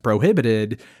know, that's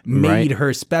prohibited, made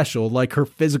her special, like her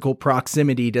physical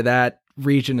proximity to that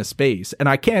region of space. And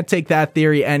I can't take that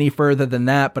theory any further than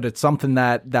that, but it's something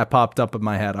that popped up in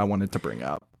my head I wanted to bring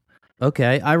up.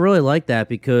 Okay, I really like that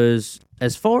because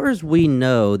as far as we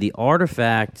know, the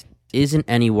artifact isn't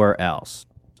anywhere else.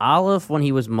 Olive, when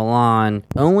he was Milan,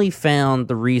 only found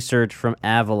the research from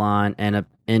Avalon, and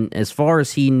as far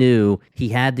as he knew, he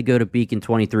had to go to Beacon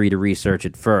 23 to research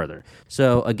it further.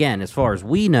 So again, as far as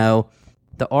we know,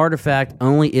 the artifact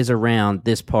only is around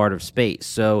this part of space.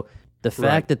 So the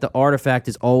fact that the artifact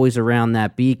is always around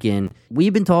that beacon,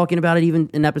 we've been talking about it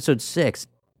even in episode 6.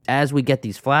 As we get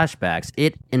these flashbacks,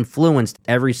 it influenced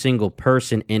every single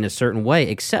person in a certain way,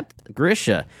 except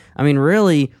Grisha. I mean,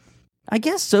 really, I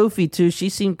guess Sophie, too, she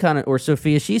seemed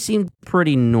Sophia, she seemed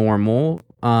pretty normal.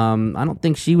 I don't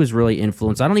think she was really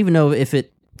influenced. I don't even know if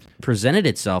it presented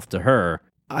itself to her.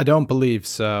 I don't believe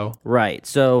so. Right.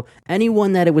 So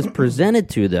anyone that it was presented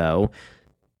to, though,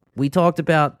 we talked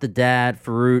about the dad,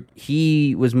 Farouk.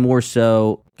 He was more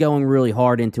so going really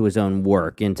hard into his own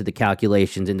work, into the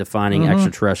calculations, into finding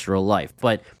extraterrestrial life.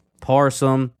 But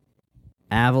Parsum,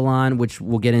 Avalon, which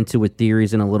we'll get into with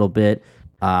theories in a little bit,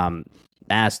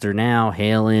 Aster now,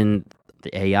 Halen,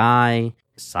 the AI,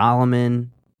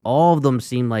 Solomon, all of them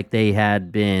seem like they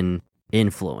had been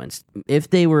influenced, if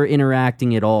they were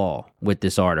interacting at all with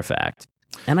this artifact.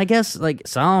 And I guess, like,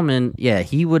 Solomon,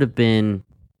 he would have been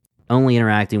only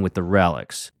interacting with the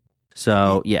relics.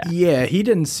 So, yeah. Yeah, he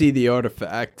didn't see the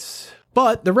artifact,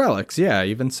 but the relics,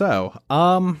 even so.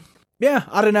 Yeah,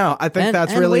 I don't know. I think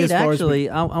that's really as far actually,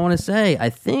 as... I want to say, I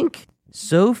think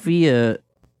Sophia,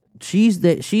 she's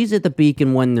at the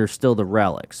beacon when there's still the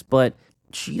relics, but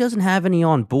she doesn't have any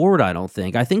on board, I don't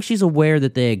think. I think she's aware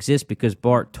that they exist because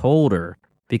Bart told her,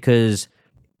 because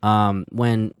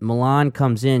When Milan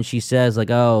comes in, she says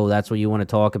like, "Oh, that's what you want to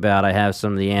talk about. I have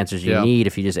some of the answers you need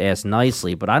if you just ask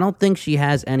nicely." But I don't think she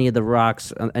has any of the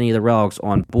relics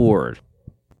on board,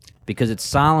 because it's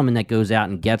Solomon that goes out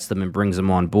and gets them and brings them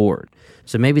on board.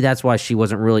 So maybe that's why she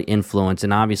wasn't really influenced.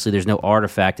 And obviously, there's no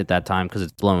artifact at that time because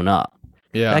it's blown up.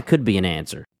 Yeah, that could be an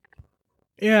answer.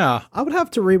 Yeah, I would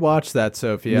have to rewatch that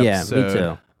Sophie episode. Yeah, me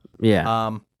too.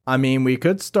 Yeah. I mean, we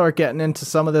could start getting into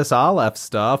some of this Aleph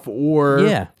stuff,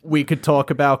 or we could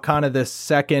talk about kind of this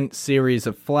second series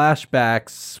of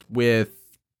flashbacks with,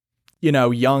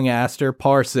 young Aster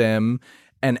Parsim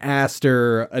and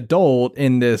Aster adult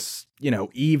in this,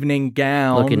 evening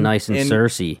gown. Looking nice and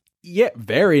Cersei. Yeah,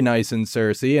 very nice and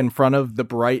Cersei in front of the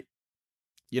bright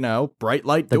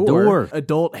light door.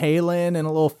 Adult Halen in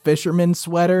a little fisherman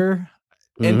sweater.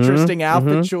 Interesting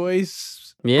outfit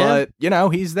choice. Yeah.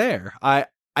 But, he's there.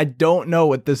 I don't know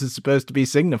what this is supposed to be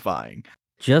signifying.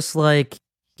 Just like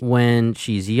when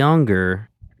she's younger,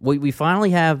 we finally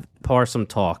have Parsim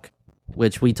talk,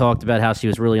 which we talked about how she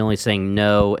was really only saying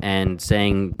no and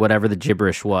saying whatever the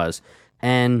gibberish was.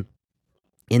 And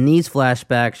in these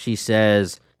flashbacks, she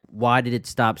says, "Why did it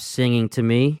stop singing to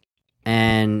me?"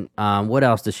 And what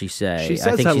else does she say? She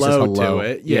says hello to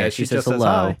it. Yeah, she says just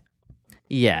hello. Says hi.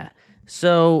 Yeah.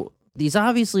 So these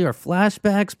obviously are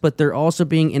flashbacks, but they're also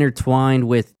being intertwined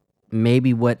with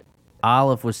maybe what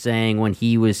Aleph was saying when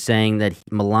he was saying that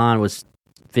Milan was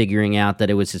figuring out that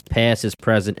it was his past, his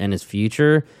present, and his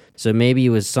future. So maybe it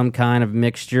was some kind of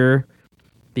mixture,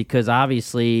 because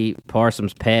obviously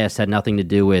Parsim's past had nothing to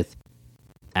do with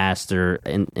Aster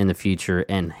in the future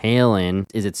and Halen.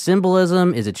 Is it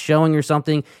symbolism? Is it showing her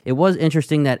something? It was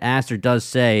interesting that Aster does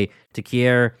say to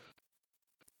Kier,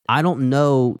 "I don't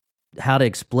know how to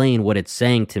explain what it's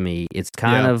saying to me. It's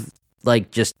kind of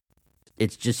like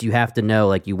it's just you have to know,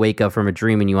 like you wake up from a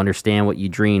dream and you understand what you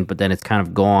dreamed, but then it's kind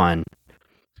of gone."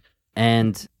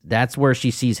 And that's where she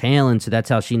sees Halen, so that's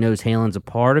how she knows Halen's a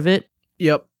part of it.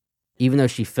 Yep. Even though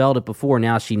she felt it before,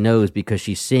 now she knows because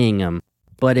she's seeing him.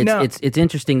 But it's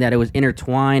interesting that it was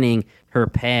intertwining her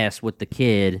past with the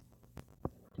kid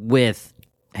with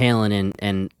Halen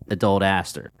and adult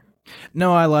Aster.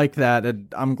 No, I like that.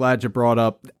 I'm glad you brought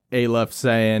up Aleph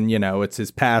saying, it's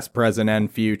his past, present,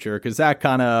 and future, because that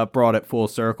kind of brought it full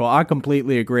circle. I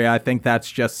completely agree. I think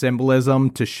that's just symbolism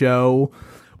to show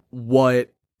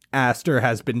what Aster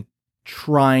has been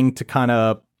trying to kind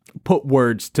of put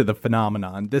words to the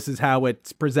phenomenon. This is how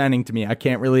it's presenting to me. I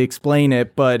can't really explain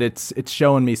it, but it's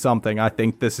showing me something. I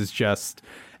think this is just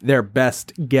their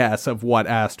best guess of what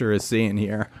Aster is seeing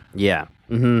here. Yeah.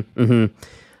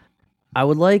 I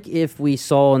would like if we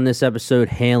saw in this episode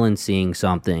Halen seeing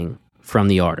something from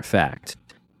the artifact.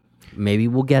 Maybe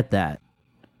we'll get that.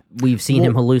 We've seen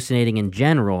him hallucinating in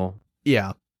general.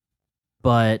 Yeah.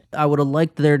 But I would have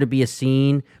liked there to be a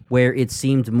scene where it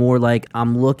seemed more like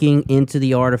I'm looking into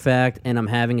the artifact and I'm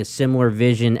having a similar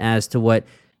vision as to what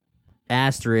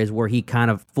Aster is, where he kind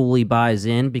of fully buys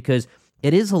in, because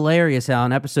it is hilarious how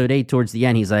in episode 8 towards the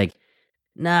end he's like,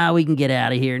 "Nah, we can get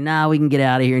out of here.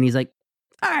 And he's like,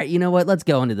 "All right, you know what? Let's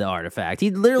go into the artifact." He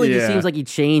literally just seems like he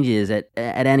changes at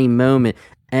any moment.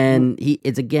 And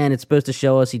it's supposed to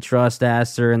show us he trusts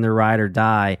Aster and the ride or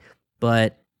die.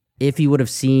 But if he would have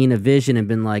seen a vision and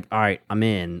been like, "All right, I'm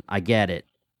in, I get it,"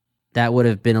 that would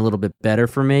have been a little bit better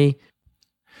for me.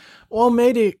 Well,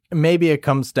 maybe it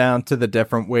comes down to the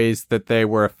different ways that they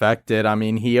were affected. I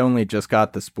mean, he only just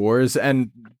got the spores,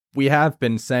 and we have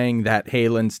been saying that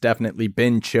Halen's definitely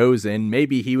been chosen.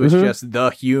 Maybe he was just the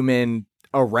human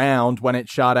around when it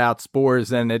shot out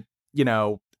spores, and it,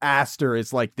 Aster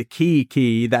is like the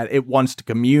key that it wants to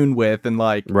commune with and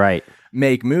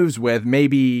make moves with.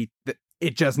 Maybe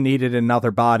it just needed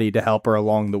another body to help her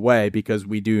along the way, because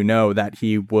we do know that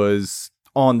he was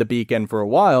on the beacon for a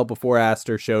while before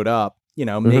Aster showed up,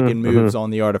 making moves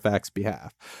on the artifact's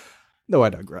behalf. Though I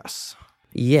digress.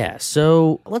 Yeah,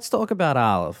 so let's talk about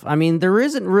Aleph. I mean, there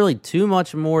isn't really too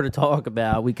much more to talk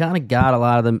about. We kind of got a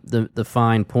lot of the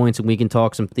fine points, and we can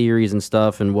talk some theories and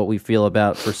stuff and what we feel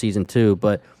about for season 2.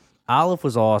 But Aleph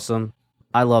was awesome.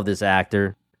 I love this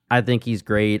actor. I think he's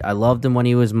great. I loved him when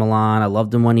he was Milan. I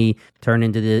loved him when he turned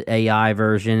into the AI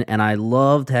version. And I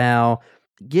loved how,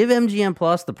 give MGM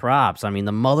Plus the props. I mean,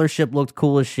 the mothership looked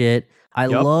cool as shit. I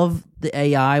love the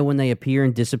AI when they appear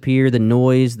and disappear, the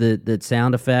noise, the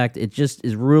sound effect. It just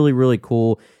is really, really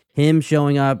cool. Him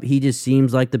showing up, he just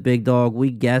seems like the big dog.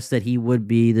 We guessed that he would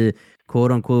be the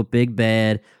quote-unquote big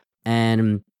bad.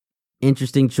 And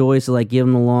interesting choice to give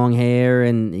him the long hair,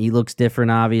 and he looks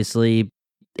different, obviously.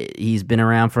 he's been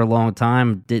around for a long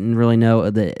time. Didn't really know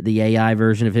the AI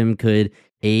version of him could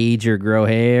age or grow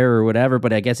hair or whatever,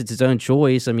 but I guess it's his own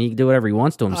choice. I mean, he can do whatever he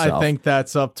wants to himself. I think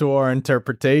that's up to our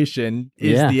interpretation.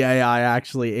 Is the AI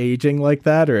actually aging like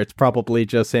that, or it's probably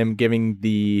just him giving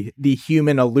the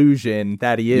human illusion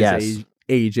that he is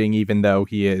aging, even though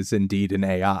he is indeed an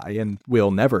AI and will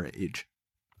never age?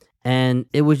 And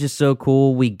it was just so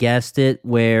cool. We guessed it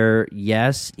where,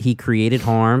 yes, he created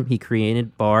Harm, he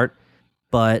created Bart,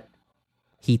 but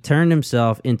he turned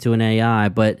himself into an AI.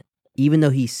 But even though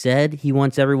he said he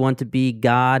wants everyone to be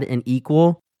God and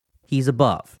equal, he's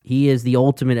above. He is the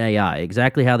ultimate AI,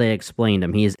 exactly how they explained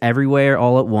him. He is everywhere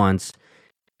all at once.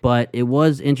 But it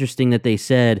was interesting that they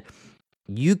said,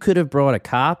 you could have brought a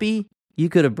copy, you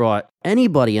could have brought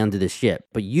anybody onto the ship,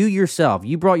 but you yourself,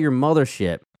 you brought your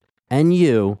mothership and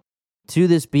you to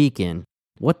this beacon.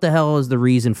 What the hell is the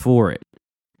reason for it?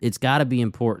 It's got to be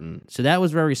important. So that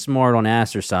was very smart on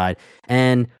Aster's side,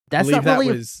 and that's not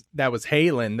really that was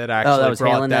Halen that actually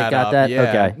brought that up. That? Yeah.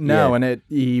 Okay. No, and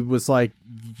he was like,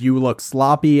 you look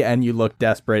sloppy and you look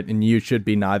desperate, and you should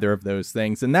be neither of those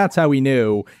things. And that's how we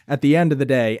knew. At the end of the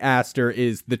day, Aster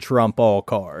is the trump all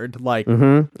card. Like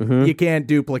you can't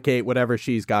duplicate whatever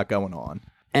she's got going on.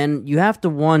 And you have to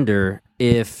wonder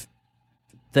if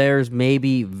there's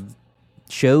maybe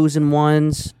chosen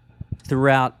ones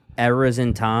throughout eras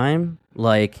in time,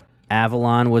 like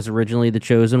Avalon was originally the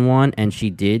chosen one, and she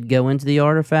did go into the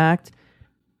artifact,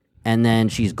 and then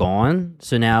she's gone.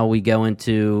 So now we go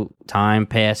into time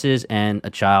passes, and a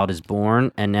child is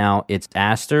born, and now it's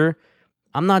Aster.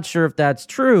 I'm not sure if that's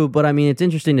true, but I mean, it's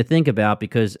interesting to think about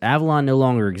because Avalon no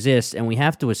longer exists, and we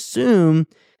have to assume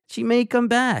she may come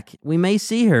back. We may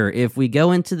see her. If we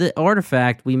go into the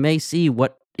artifact, we may see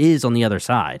what is on the other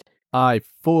side. I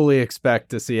fully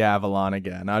expect to see Avalon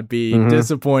again. I'd be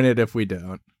disappointed if we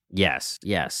don't. Yes.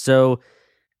 So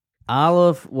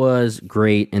Aleph was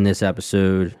great in this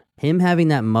episode. Him having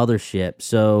that mothership.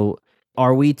 So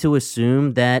are we to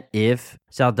assume that if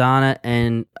Saldana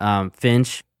and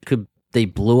Finch they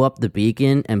blew up the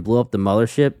beacon and blew up the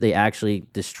mothership, they actually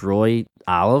destroy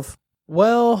Aleph?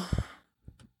 Well,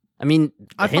 I mean,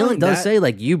 Halen does say,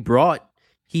 like,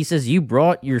 he says, you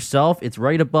brought yourself. It's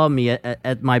right above me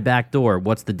at my back door.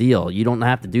 What's the deal? You don't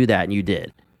have to do that, and you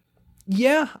did.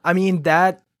 Yeah, I mean,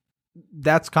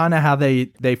 that's kind of how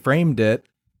they framed it,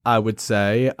 I would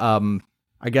say.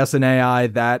 I guess an AI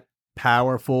that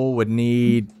powerful would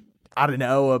need, I don't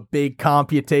know, a big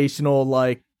computational,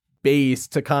 like, base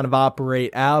to kind of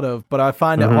operate out of, but I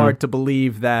find it hard to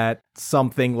believe that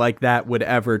something like that would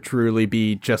ever truly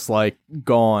be just like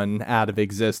gone out of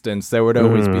existence. There would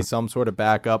always be some sort of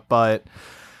backup, but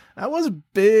that was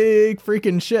big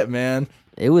freaking shit, man.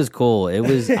 It was cool. It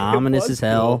was ominous as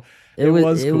hell. Cool.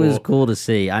 It was cool to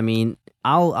see. I mean,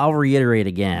 I'll reiterate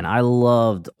again. I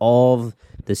loved all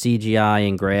the CGI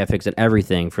and graphics and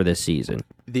everything for this season.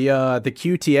 The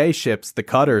QTA ships, the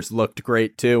cutters, looked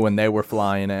great too when they were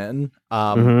flying in.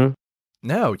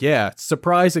 No, yeah,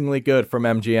 surprisingly good from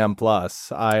MGM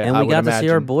Plus. And we got to see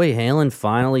our boy Halen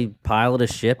finally pilot a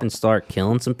ship and start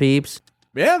killing some peeps.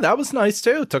 Yeah, that was nice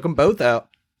too. Took them both out.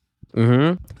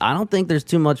 I don't think there's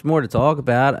too much more to talk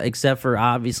about, except for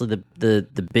obviously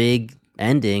the big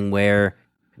ending where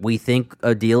we think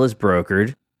a deal is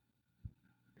brokered.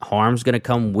 Harm's going to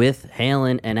come with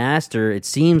Halen and Aster. It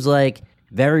seems like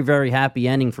very, very happy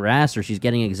ending for Aster. She's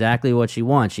getting exactly what she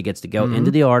wants. She gets to go into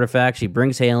the artifact. She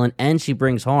brings Halen, and she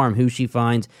brings Harm, who she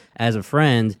finds as a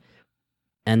friend.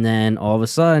 And then all of a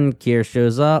sudden, Kier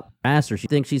shows up. Aster, she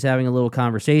thinks she's having a little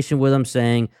conversation with him,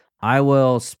 saying, I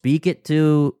will speak it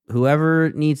to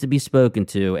whoever needs to be spoken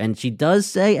to. And she does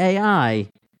say AI,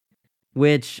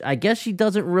 which I guess she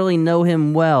doesn't really know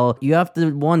him well. You have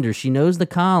to wonder. She knows the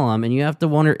column, and you have to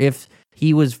wonder if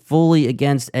he was fully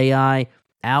against AI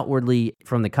outwardly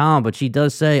from the column, but she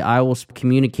does say, I will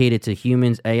communicate it to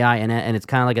humans, AI, and it's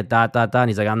kind of like a ... And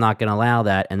he's like, I'm not going to allow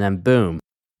that. And then boom,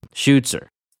 shoots her.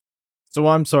 So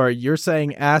I'm sorry, you're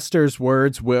saying Aster's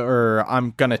words were,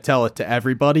 I'm going to tell it to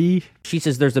everybody? She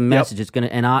says there's a message. It's going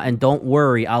to, and don't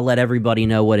worry, I'll let everybody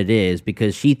know what it is,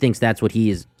 because she thinks that's what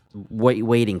he is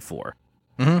waiting for.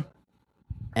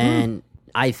 And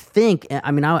I think,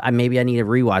 I mean, maybe I need a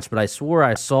rewatch, but I swore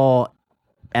I saw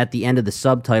at the end of the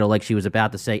subtitle, like she was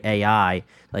about to say AI,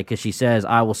 like, because she says,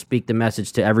 I will speak the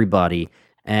message to everybody.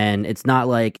 And it's not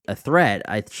like a threat.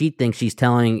 She thinks she's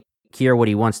telling Kier what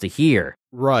he wants to hear.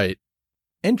 Right.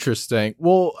 Interesting.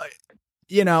 Well,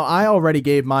 you know, I already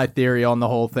gave my theory on the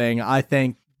whole thing. I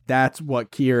think that's what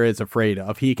Kier is afraid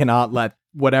of. He cannot let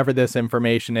whatever this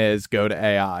information is go to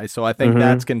AI. So I think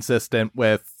that's consistent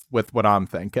with what I'm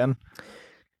thinking.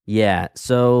 Yeah,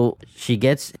 so she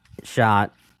gets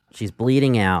shot, she's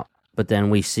bleeding out, but then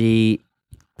we see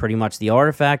pretty much the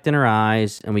artifact in her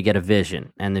eyes, and we get a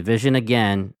vision. And the vision,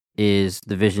 again, is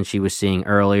the vision she was seeing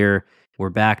earlier. We're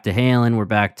back to Halen, we're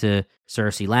back to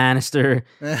Cersei Lannister,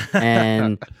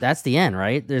 and that's the end,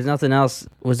 right? There's nothing else.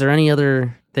 Was there any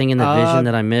other thing in the vision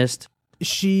that I missed?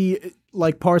 She,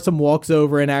 Parsum walks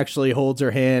over and actually holds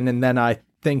her hand, and then I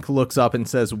think looks up and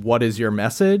says, "What is your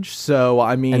message?" So,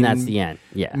 I mean... And that's the end,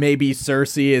 yeah. Maybe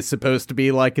Cersei is supposed to be,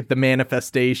 the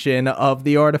manifestation of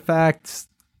the artifact,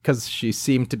 because she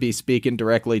seemed to be speaking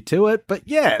directly to it. But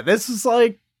yeah, this is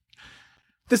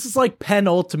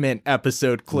penultimate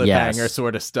episode cliffhanger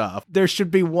sort of stuff. There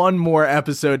should be one more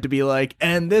episode to be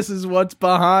and this is what's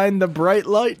behind the bright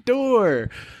light door.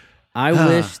 I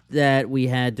wish that we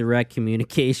had direct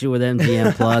communication with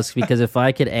MGM Plus, because if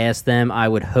I could ask them, I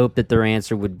would hope that their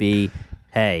answer would be,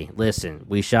 hey, listen,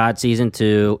 we shot season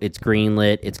 2, it's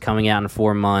greenlit, it's coming out in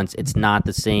 4 months, it's not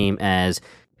the same as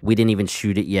we didn't even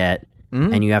shoot it yet,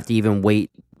 and you have to even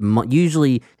wait.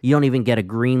 Usually, you don't even get a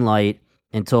green light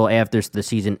until after the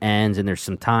season ends, and there's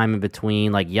some time in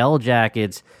between, like Yellow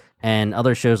Jackets and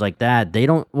other shows like that. They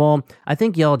don't, well, I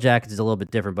think Yellow Jackets is a little bit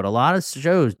different, but a lot of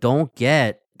shows don't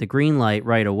get the green light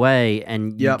right away,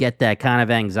 and you get that kind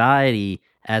of anxiety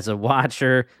as a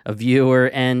watcher, a viewer,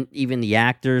 and even the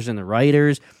actors and the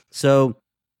writers. So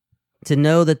to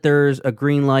know that there's a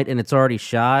green light and it's already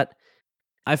shot,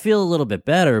 I feel a little bit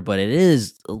better, but it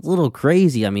is a little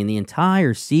crazy. I mean, the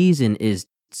entire season is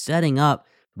setting up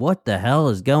what the hell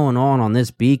is going on this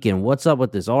beacon? What's up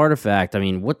with this artifact? I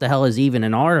mean, what the hell is even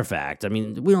an artifact? I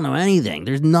mean, we don't know anything.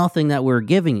 There's nothing that we're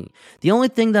giving. The only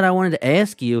thing that I wanted to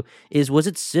ask you is, was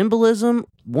it symbolism?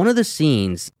 One of the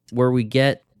scenes where we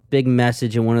get big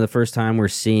message, and one of the first time we're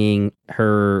seeing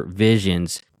her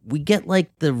visions, we get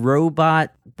the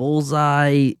robot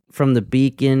bullseye from the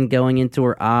beacon going into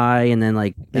her eye, and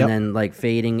then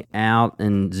fading out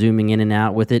and zooming in and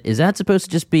out with it. Is that supposed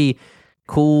to just be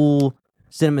cool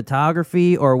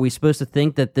cinematography, or are we supposed to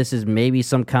think that this is maybe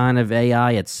some kind of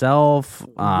AI itself?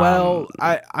 Well,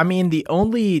 I mean, the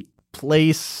only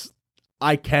place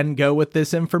I can go with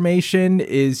this information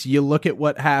is you look at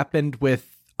what happened with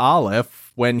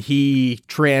Aleph when he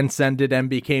transcended and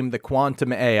became the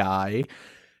quantum AI.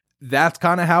 That's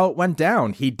kind of how it went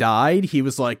down. He died. He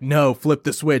was like, no, flip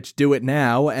the switch, do it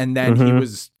now. And then he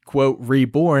was, quote,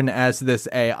 reborn as this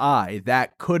AI.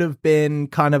 That could have been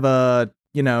kind of a,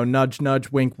 nudge,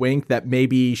 nudge, wink, wink, that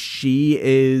maybe she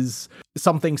is,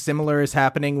 something similar is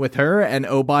happening with her. And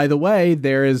oh, by the way,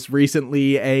 there is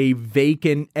recently a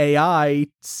vacant AI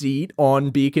seat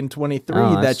on Beacon 23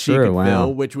 that she could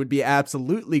fill, which would be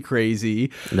absolutely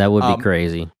crazy. That would be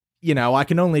crazy. I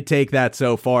can only take that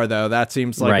so far, though. That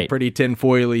seems like a pretty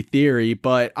tinfoily theory,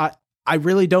 but I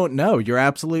really don't know. You're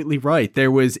absolutely right.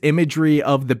 There was imagery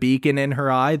of the beacon in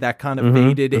her eye that kind of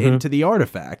faded into the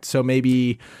artifact. So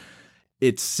maybe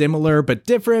it's similar but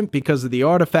different because of the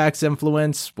artifact's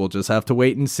influence. We'll just have to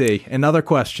wait and see. Another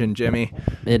question, Jimmy.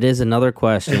 It is another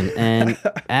question. And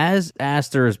as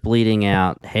Aster is bleeding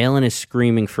out, Halen is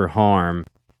screaming for harm.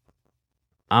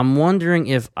 I'm wondering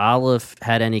if Aleph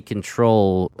had any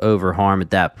control over Harm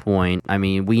at that point. I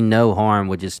mean, we know Harm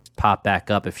would just pop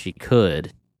back up if she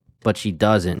could, but she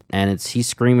doesn't. And he's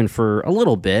screaming for a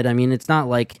little bit. I mean, it's not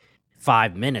like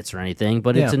 5 minutes or anything,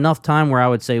 but it's enough time where I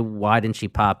would say, why didn't she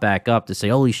pop back up to say,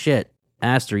 holy shit,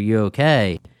 Aster, you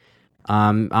okay?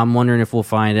 I'm wondering if we'll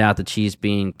find out that she's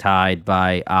being tied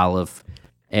by Aleph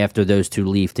after those two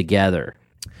leave together.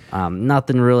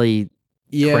 Nothing really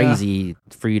crazy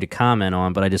for you to comment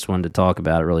on, but I just wanted to talk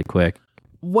about it really quick.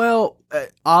 Well,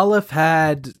 Aleph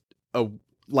had a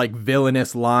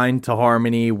villainous line to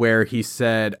Harmony where he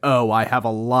said, oh, I have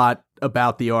a lot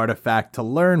about the artifact to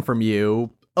learn from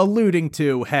you, alluding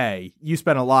to, hey, you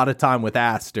spent a lot of time with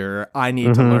Aster, I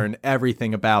need to learn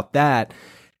everything about that.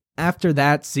 After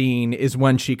that scene is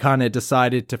when she kind of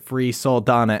decided to free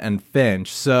Saldana and Finch.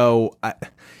 So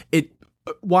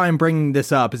why I'm bringing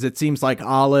this up is it seems like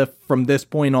Aleph from this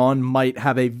point on might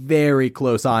have a very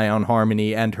close eye on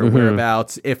Harmony and her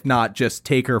whereabouts, if not just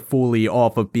take her fully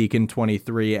off of Beacon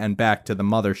 23 and back to the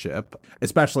mothership,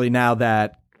 especially now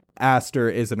that Aster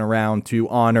isn't around to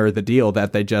honor the deal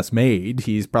that they just made.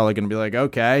 He's probably going to be like,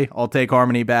 okay, I'll take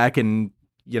Harmony back and,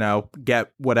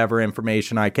 get whatever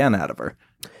information I can out of her.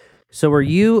 So are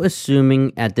you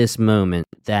assuming at this moment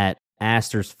that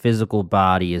Aster's physical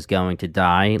body is going to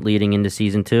die leading into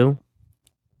season 2?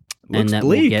 And that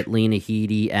we'll get Lena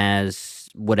Headey as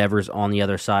whatever's on the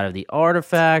other side of the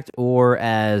artifact, or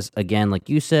as, again, like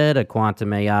you said, a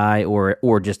quantum AI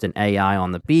or just an AI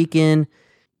on the beacon.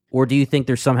 Or do you think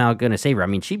they're somehow going to save her? I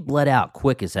mean, she bled out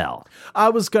quick as hell. I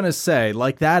was going to say,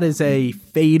 like, that is a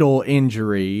fatal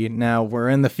injury. Now, we're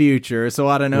in the future, so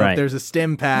I don't know if there's a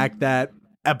stim pack that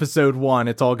episode 1,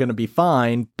 it's all going to be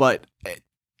fine, but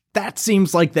that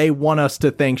seems like they want us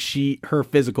to think her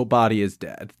physical body is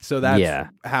dead. So that's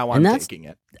how I'm taking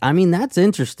it. I mean, that's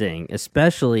interesting,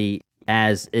 especially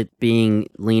as it being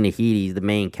Lena Headey, the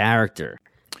main character.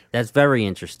 That's very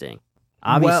interesting.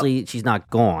 Obviously, she's not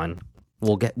gone.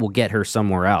 We'll get her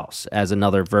somewhere else as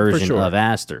another version of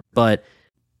Aster. But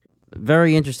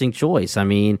very interesting choice. I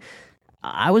mean,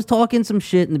 I was talking some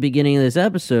shit in the beginning of this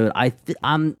episode.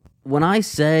 When I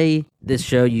say this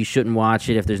show, you shouldn't watch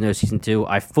it if there's no season 2,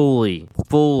 I fully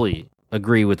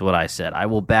agree with what I said. I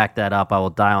will back that up. I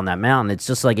will die on that mountain. It's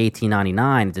just like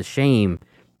 1899. It's a shame.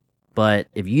 But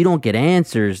if you don't get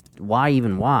answers, why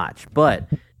even watch? But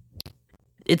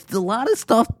it's a lot of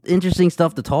stuff, interesting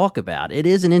stuff to talk about. It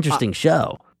is an interesting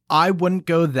show. I wouldn't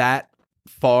go that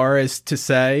far as to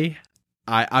say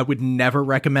I would never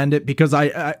recommend it, because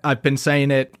I've been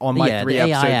saying it on my 3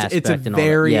 episodes. It's a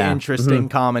very interesting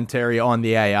commentary on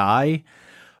the AI.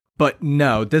 But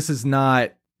no, this is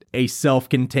not a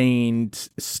self-contained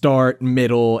start,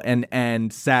 middle, and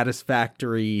end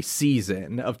satisfactory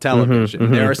season of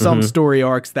television. There are some story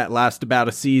arcs that last about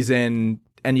a season,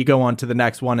 and you go on to the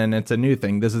next one and it's a new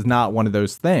thing. This is not one of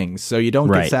those things. So you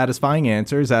don't get satisfying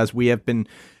answers, as we have been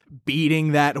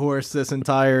beating that horse this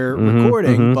entire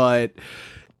recording, but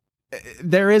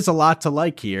there is a lot to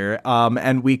like here.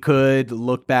 And we could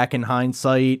look back in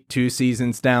hindsight 2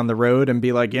 seasons down the road and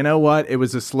be like, you know what? It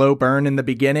was a slow burn in the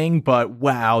beginning, but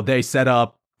wow, they set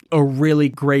up a really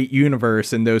great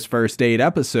universe in those first 8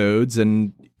 episodes.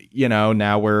 And, you know,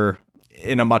 now we're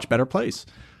in a much better place.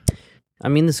 I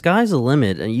mean, the sky's the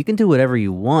limit, and you can do whatever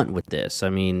you want with this. I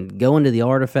mean, go into the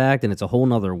artifact, and it's a whole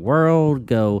nother world.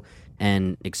 Go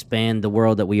and expand the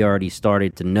world that we already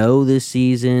started to know this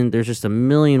season. There's just a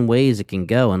million ways it can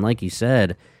go, and like you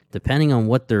said, depending on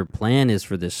what their plan is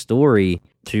for this story,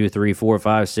 2, 3, 4,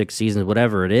 5, 6 seasons,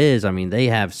 whatever it is, I mean, they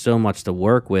have so much to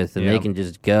work with, and they can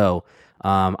just go.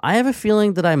 I have a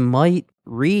feeling that I might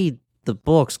read the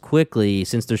books quickly,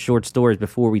 since they're short stories,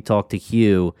 before we talk to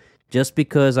Hugh, just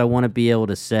because I want to be able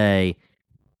to say,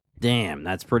 damn,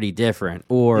 that's pretty different.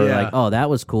 Or like, oh, that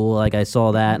was cool. Like, I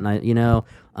saw that, and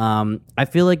I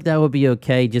feel like that would be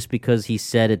okay, just because he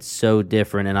said it's so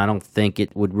different, and I don't think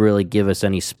it would really give us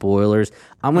any spoilers.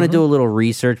 I'm going to do a little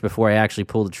research before I actually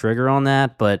pull the trigger on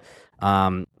that. But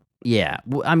yeah,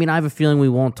 I mean, I have a feeling we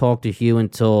won't talk to Hugh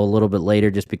until a little bit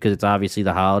later, just because it's obviously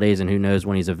the holidays and who knows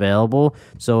when he's available.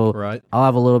 So I'll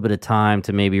have a little bit of time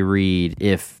to maybe read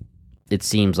if it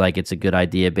seems like it's a good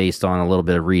idea based on a little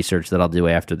bit of research that I'll do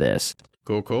after this.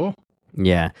 Cool.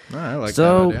 Yeah. I like that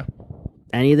idea.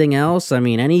 Anything else? I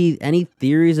mean, any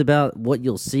theories about what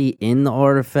you'll see in the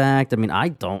artifact? I mean, I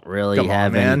don't really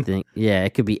have anything. Yeah,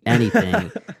 it could be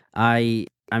anything. I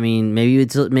mean,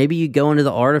 maybe you go into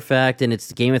the artifact and it's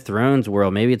the Game of Thrones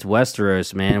world. Maybe it's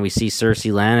Westeros, man. We see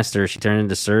Cersei Lannister. She turned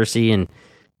into Cersei, and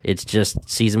it's just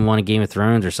season 1 of Game of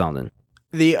Thrones or something.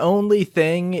 The only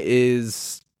thing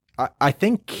is, I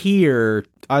think here,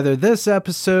 either this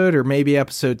episode or maybe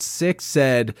episode 6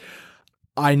 said,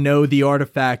 I know the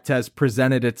artifact has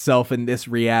presented itself in this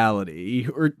reality.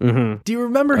 Or do you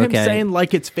remember him saying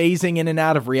like it's phasing in and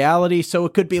out of reality? So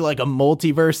it could be like a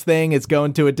multiverse thing. It's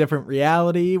going to a different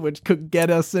reality, which could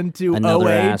get us into another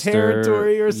OA Aster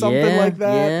territory or something like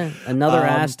that. Yeah, another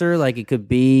Aster. Like it could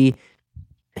be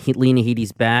Lena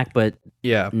Headey's back, but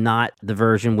not the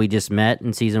version we just met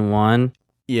in season 1.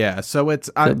 Yeah, so it's,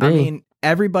 I mean,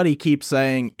 everybody keeps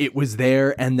saying it was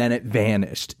there and then it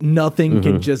vanished. Nothing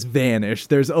can just vanish.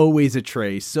 There's always a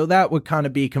trace. So that would kind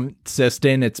of be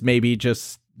consistent. It's maybe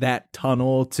just that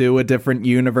tunnel to a different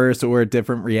universe or a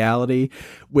different reality,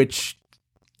 which,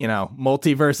 you know,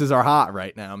 multiverses are hot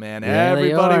right now, man. Yeah,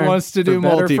 everybody wants to do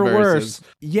multiverses.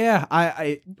 Yeah,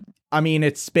 I mean,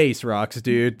 it's Space Rocks,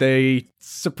 dude. They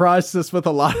surprised us with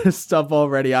a lot of stuff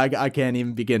already. I can't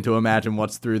even begin to imagine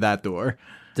what's through that door.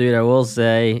 Dude, I will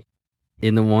say,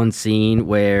 in the one scene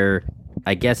where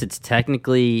I guess it's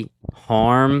technically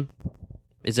Harm.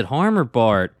 Is it Harm or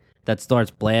Bart that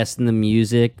starts blasting the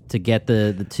music to get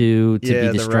the two to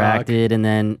be distracted? And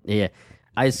then,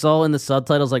 I saw in the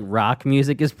subtitles like rock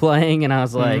music is playing, and I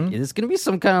was like, is this going to be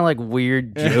some kind of like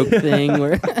weird joke thing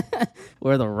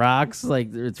where the rocks,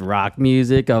 like it's rock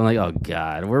music? I'm like, oh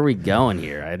God, where are we going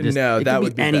here? No, that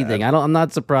would be anything. Bad. I'm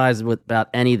not surprised about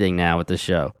anything now with the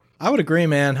show. I would agree,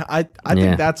 man. I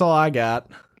think that's all I got.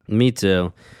 Me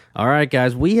too. All right,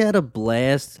 guys. We had a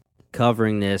blast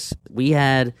covering this. We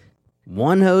had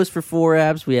one host for 4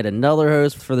 eps. We had another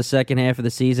host for the second half of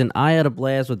the season. I had a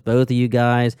blast with both of you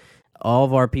guys. All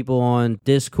of our people on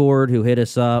Discord who hit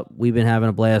us up, we've been having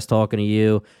a blast talking to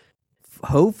you.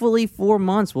 Hopefully 4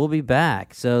 months we'll be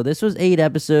back. So this was 8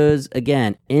 episodes.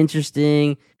 Again,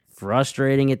 interesting,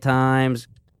 frustrating at times,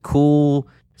 cool.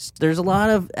 There's a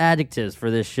lot of adjectives for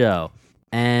this show.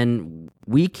 And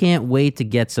we can't wait to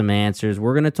get some answers.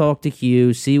 We're going to talk to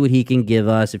Hugh, see what he can give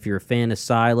us. If you're a fan of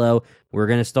Silo, we're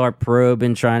going to start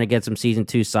probing, trying to get some Season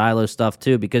 2 Silo stuff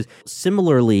too. Because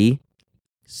similarly,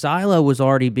 Silo was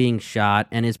already being shot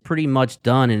and is pretty much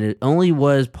done, and it only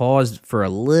was paused for a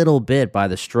little bit by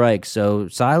the strike. So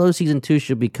Silo Season 2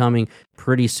 should be coming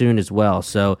pretty soon as well.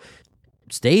 So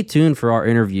stay tuned for our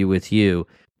interview with you.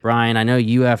 Brian, I know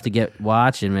you have to get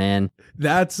watching, man.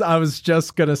 I was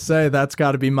just going to say, that's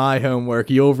got to be my homework.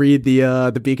 You'll read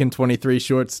the Beacon 23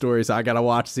 short stories. I got to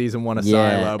watch season 1 of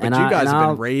Silo. But you guys have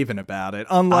been raving about it,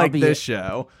 unlike this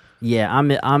show. Yeah,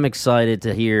 I'm excited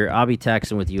to hear. I'll be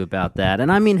texting with you about that.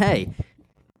 And I mean, hey,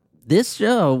 this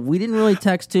show, we didn't really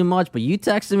text too much, but you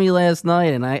texted me last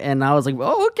night, and I was like,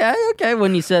 oh, okay,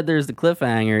 when you said there's the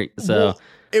cliffhanger. So... Well,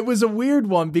 it was a weird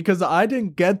one because I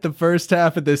didn't get the first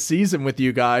half of this season with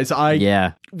you guys.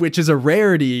 Which is a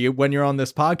rarity when you're on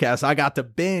this podcast. I got to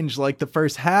binge like the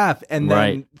first half, and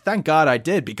then thank God I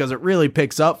did, because it really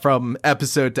picks up from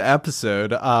episode to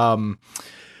episode.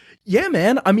 Yeah,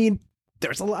 man. I mean,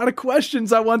 there's a lot of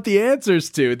questions I want the answers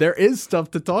to. There is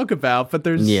stuff to talk about, but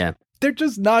they're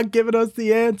just not giving us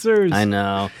the answers. I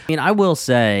know. I mean, I will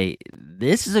say,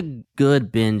 this is a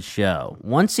good binge show.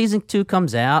 Once season 2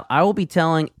 comes out, I will be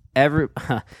telling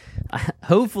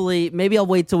hopefully, maybe I'll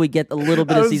wait till we get a little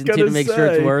bit of season 2 to make sure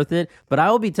it's worth it. But I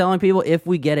will be telling people, if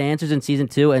we get answers in season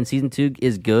 2 and season 2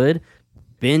 is good,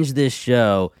 binge this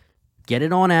show. Get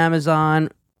it on Amazon.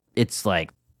 It's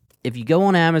like, if you go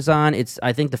on Amazon,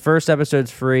 I think the first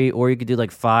episode's free, or you could do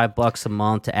like $5 a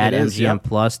month to add MGM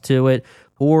Plus to it.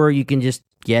 Or you can just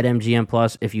get MGM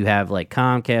Plus if you have like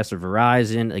Comcast or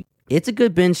Verizon. Like, it's a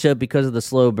good binge show because of the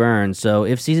slow burn. So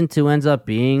if season 2 ends up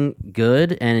being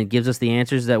good and it gives us the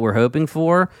answers that we're hoping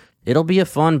for, it'll be a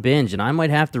fun binge. And I might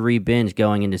have to re-binge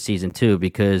going into season 2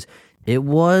 because it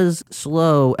was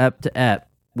slow ep to ep,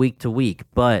 week to week.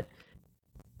 But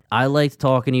I liked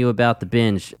talking to you about the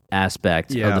binge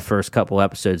aspect of the first couple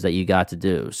episodes that you got to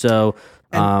do. So...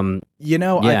 I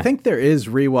think there is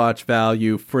rewatch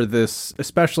value for this,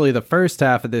 especially the first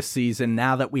half of this season,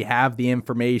 now that we have the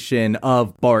information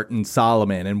of Bart and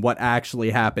Solomon and what actually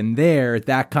happened there.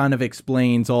 That kind of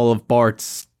explains all of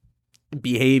Bart's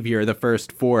behavior the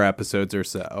first 4 episodes or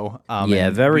so.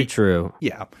 Very true.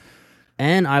 Yeah.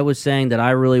 And I was saying that I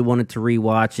really wanted to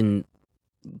rewatch and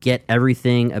get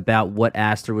everything about what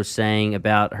Aster was saying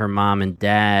about her mom and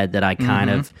dad that I kind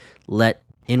of let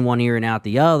in one ear and out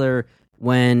the other,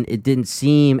 when it didn't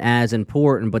seem as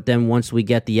important. But then once we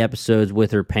get the episodes with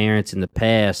her parents in the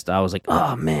past, I was like,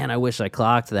 oh man, I wish I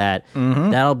clocked that.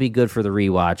 That'll be good for the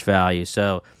rewatch value.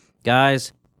 So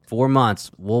guys, 4 months,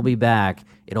 we'll be back.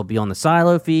 It'll be on the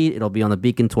Silo feed. It'll be on the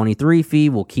Beacon 23 feed.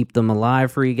 We'll keep them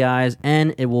alive for you guys.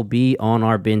 And it will be on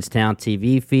our Bingetown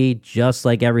TV feed, just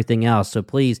like everything else. So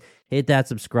please hit that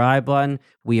subscribe button.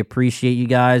 We appreciate you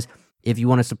guys. If you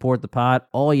want to support the pod,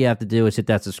 all you have to do is hit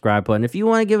that subscribe button. If you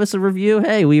want to give us a review,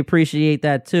 hey, we appreciate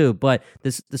that too. But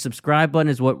the subscribe button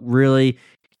is what really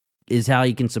is how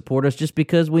you can support us, just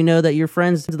because we know that you're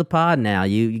friends to the pod now.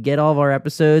 You get all of our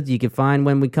episodes. You can find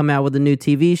when we come out with a new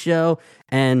TV show,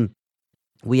 and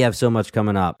we have so much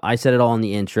coming up. I said it all in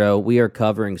the intro. We are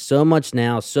covering so much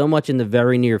now, so much in the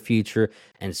very near future,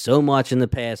 and so much in the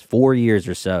past 4 years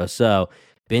or so. So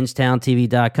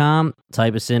BingetownTV.com.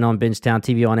 Type us in on Bingetown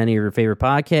TV on any of your favorite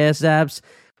podcast apps.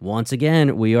 Once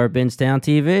again, we are Bingetown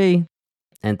TV.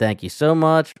 And thank you so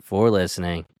much for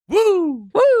listening. Woo!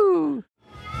 Woo!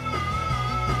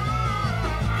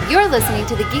 You're listening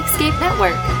to the Geekscape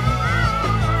Network.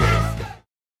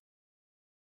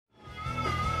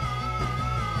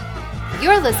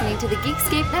 You're listening to the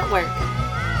Geekscape Network.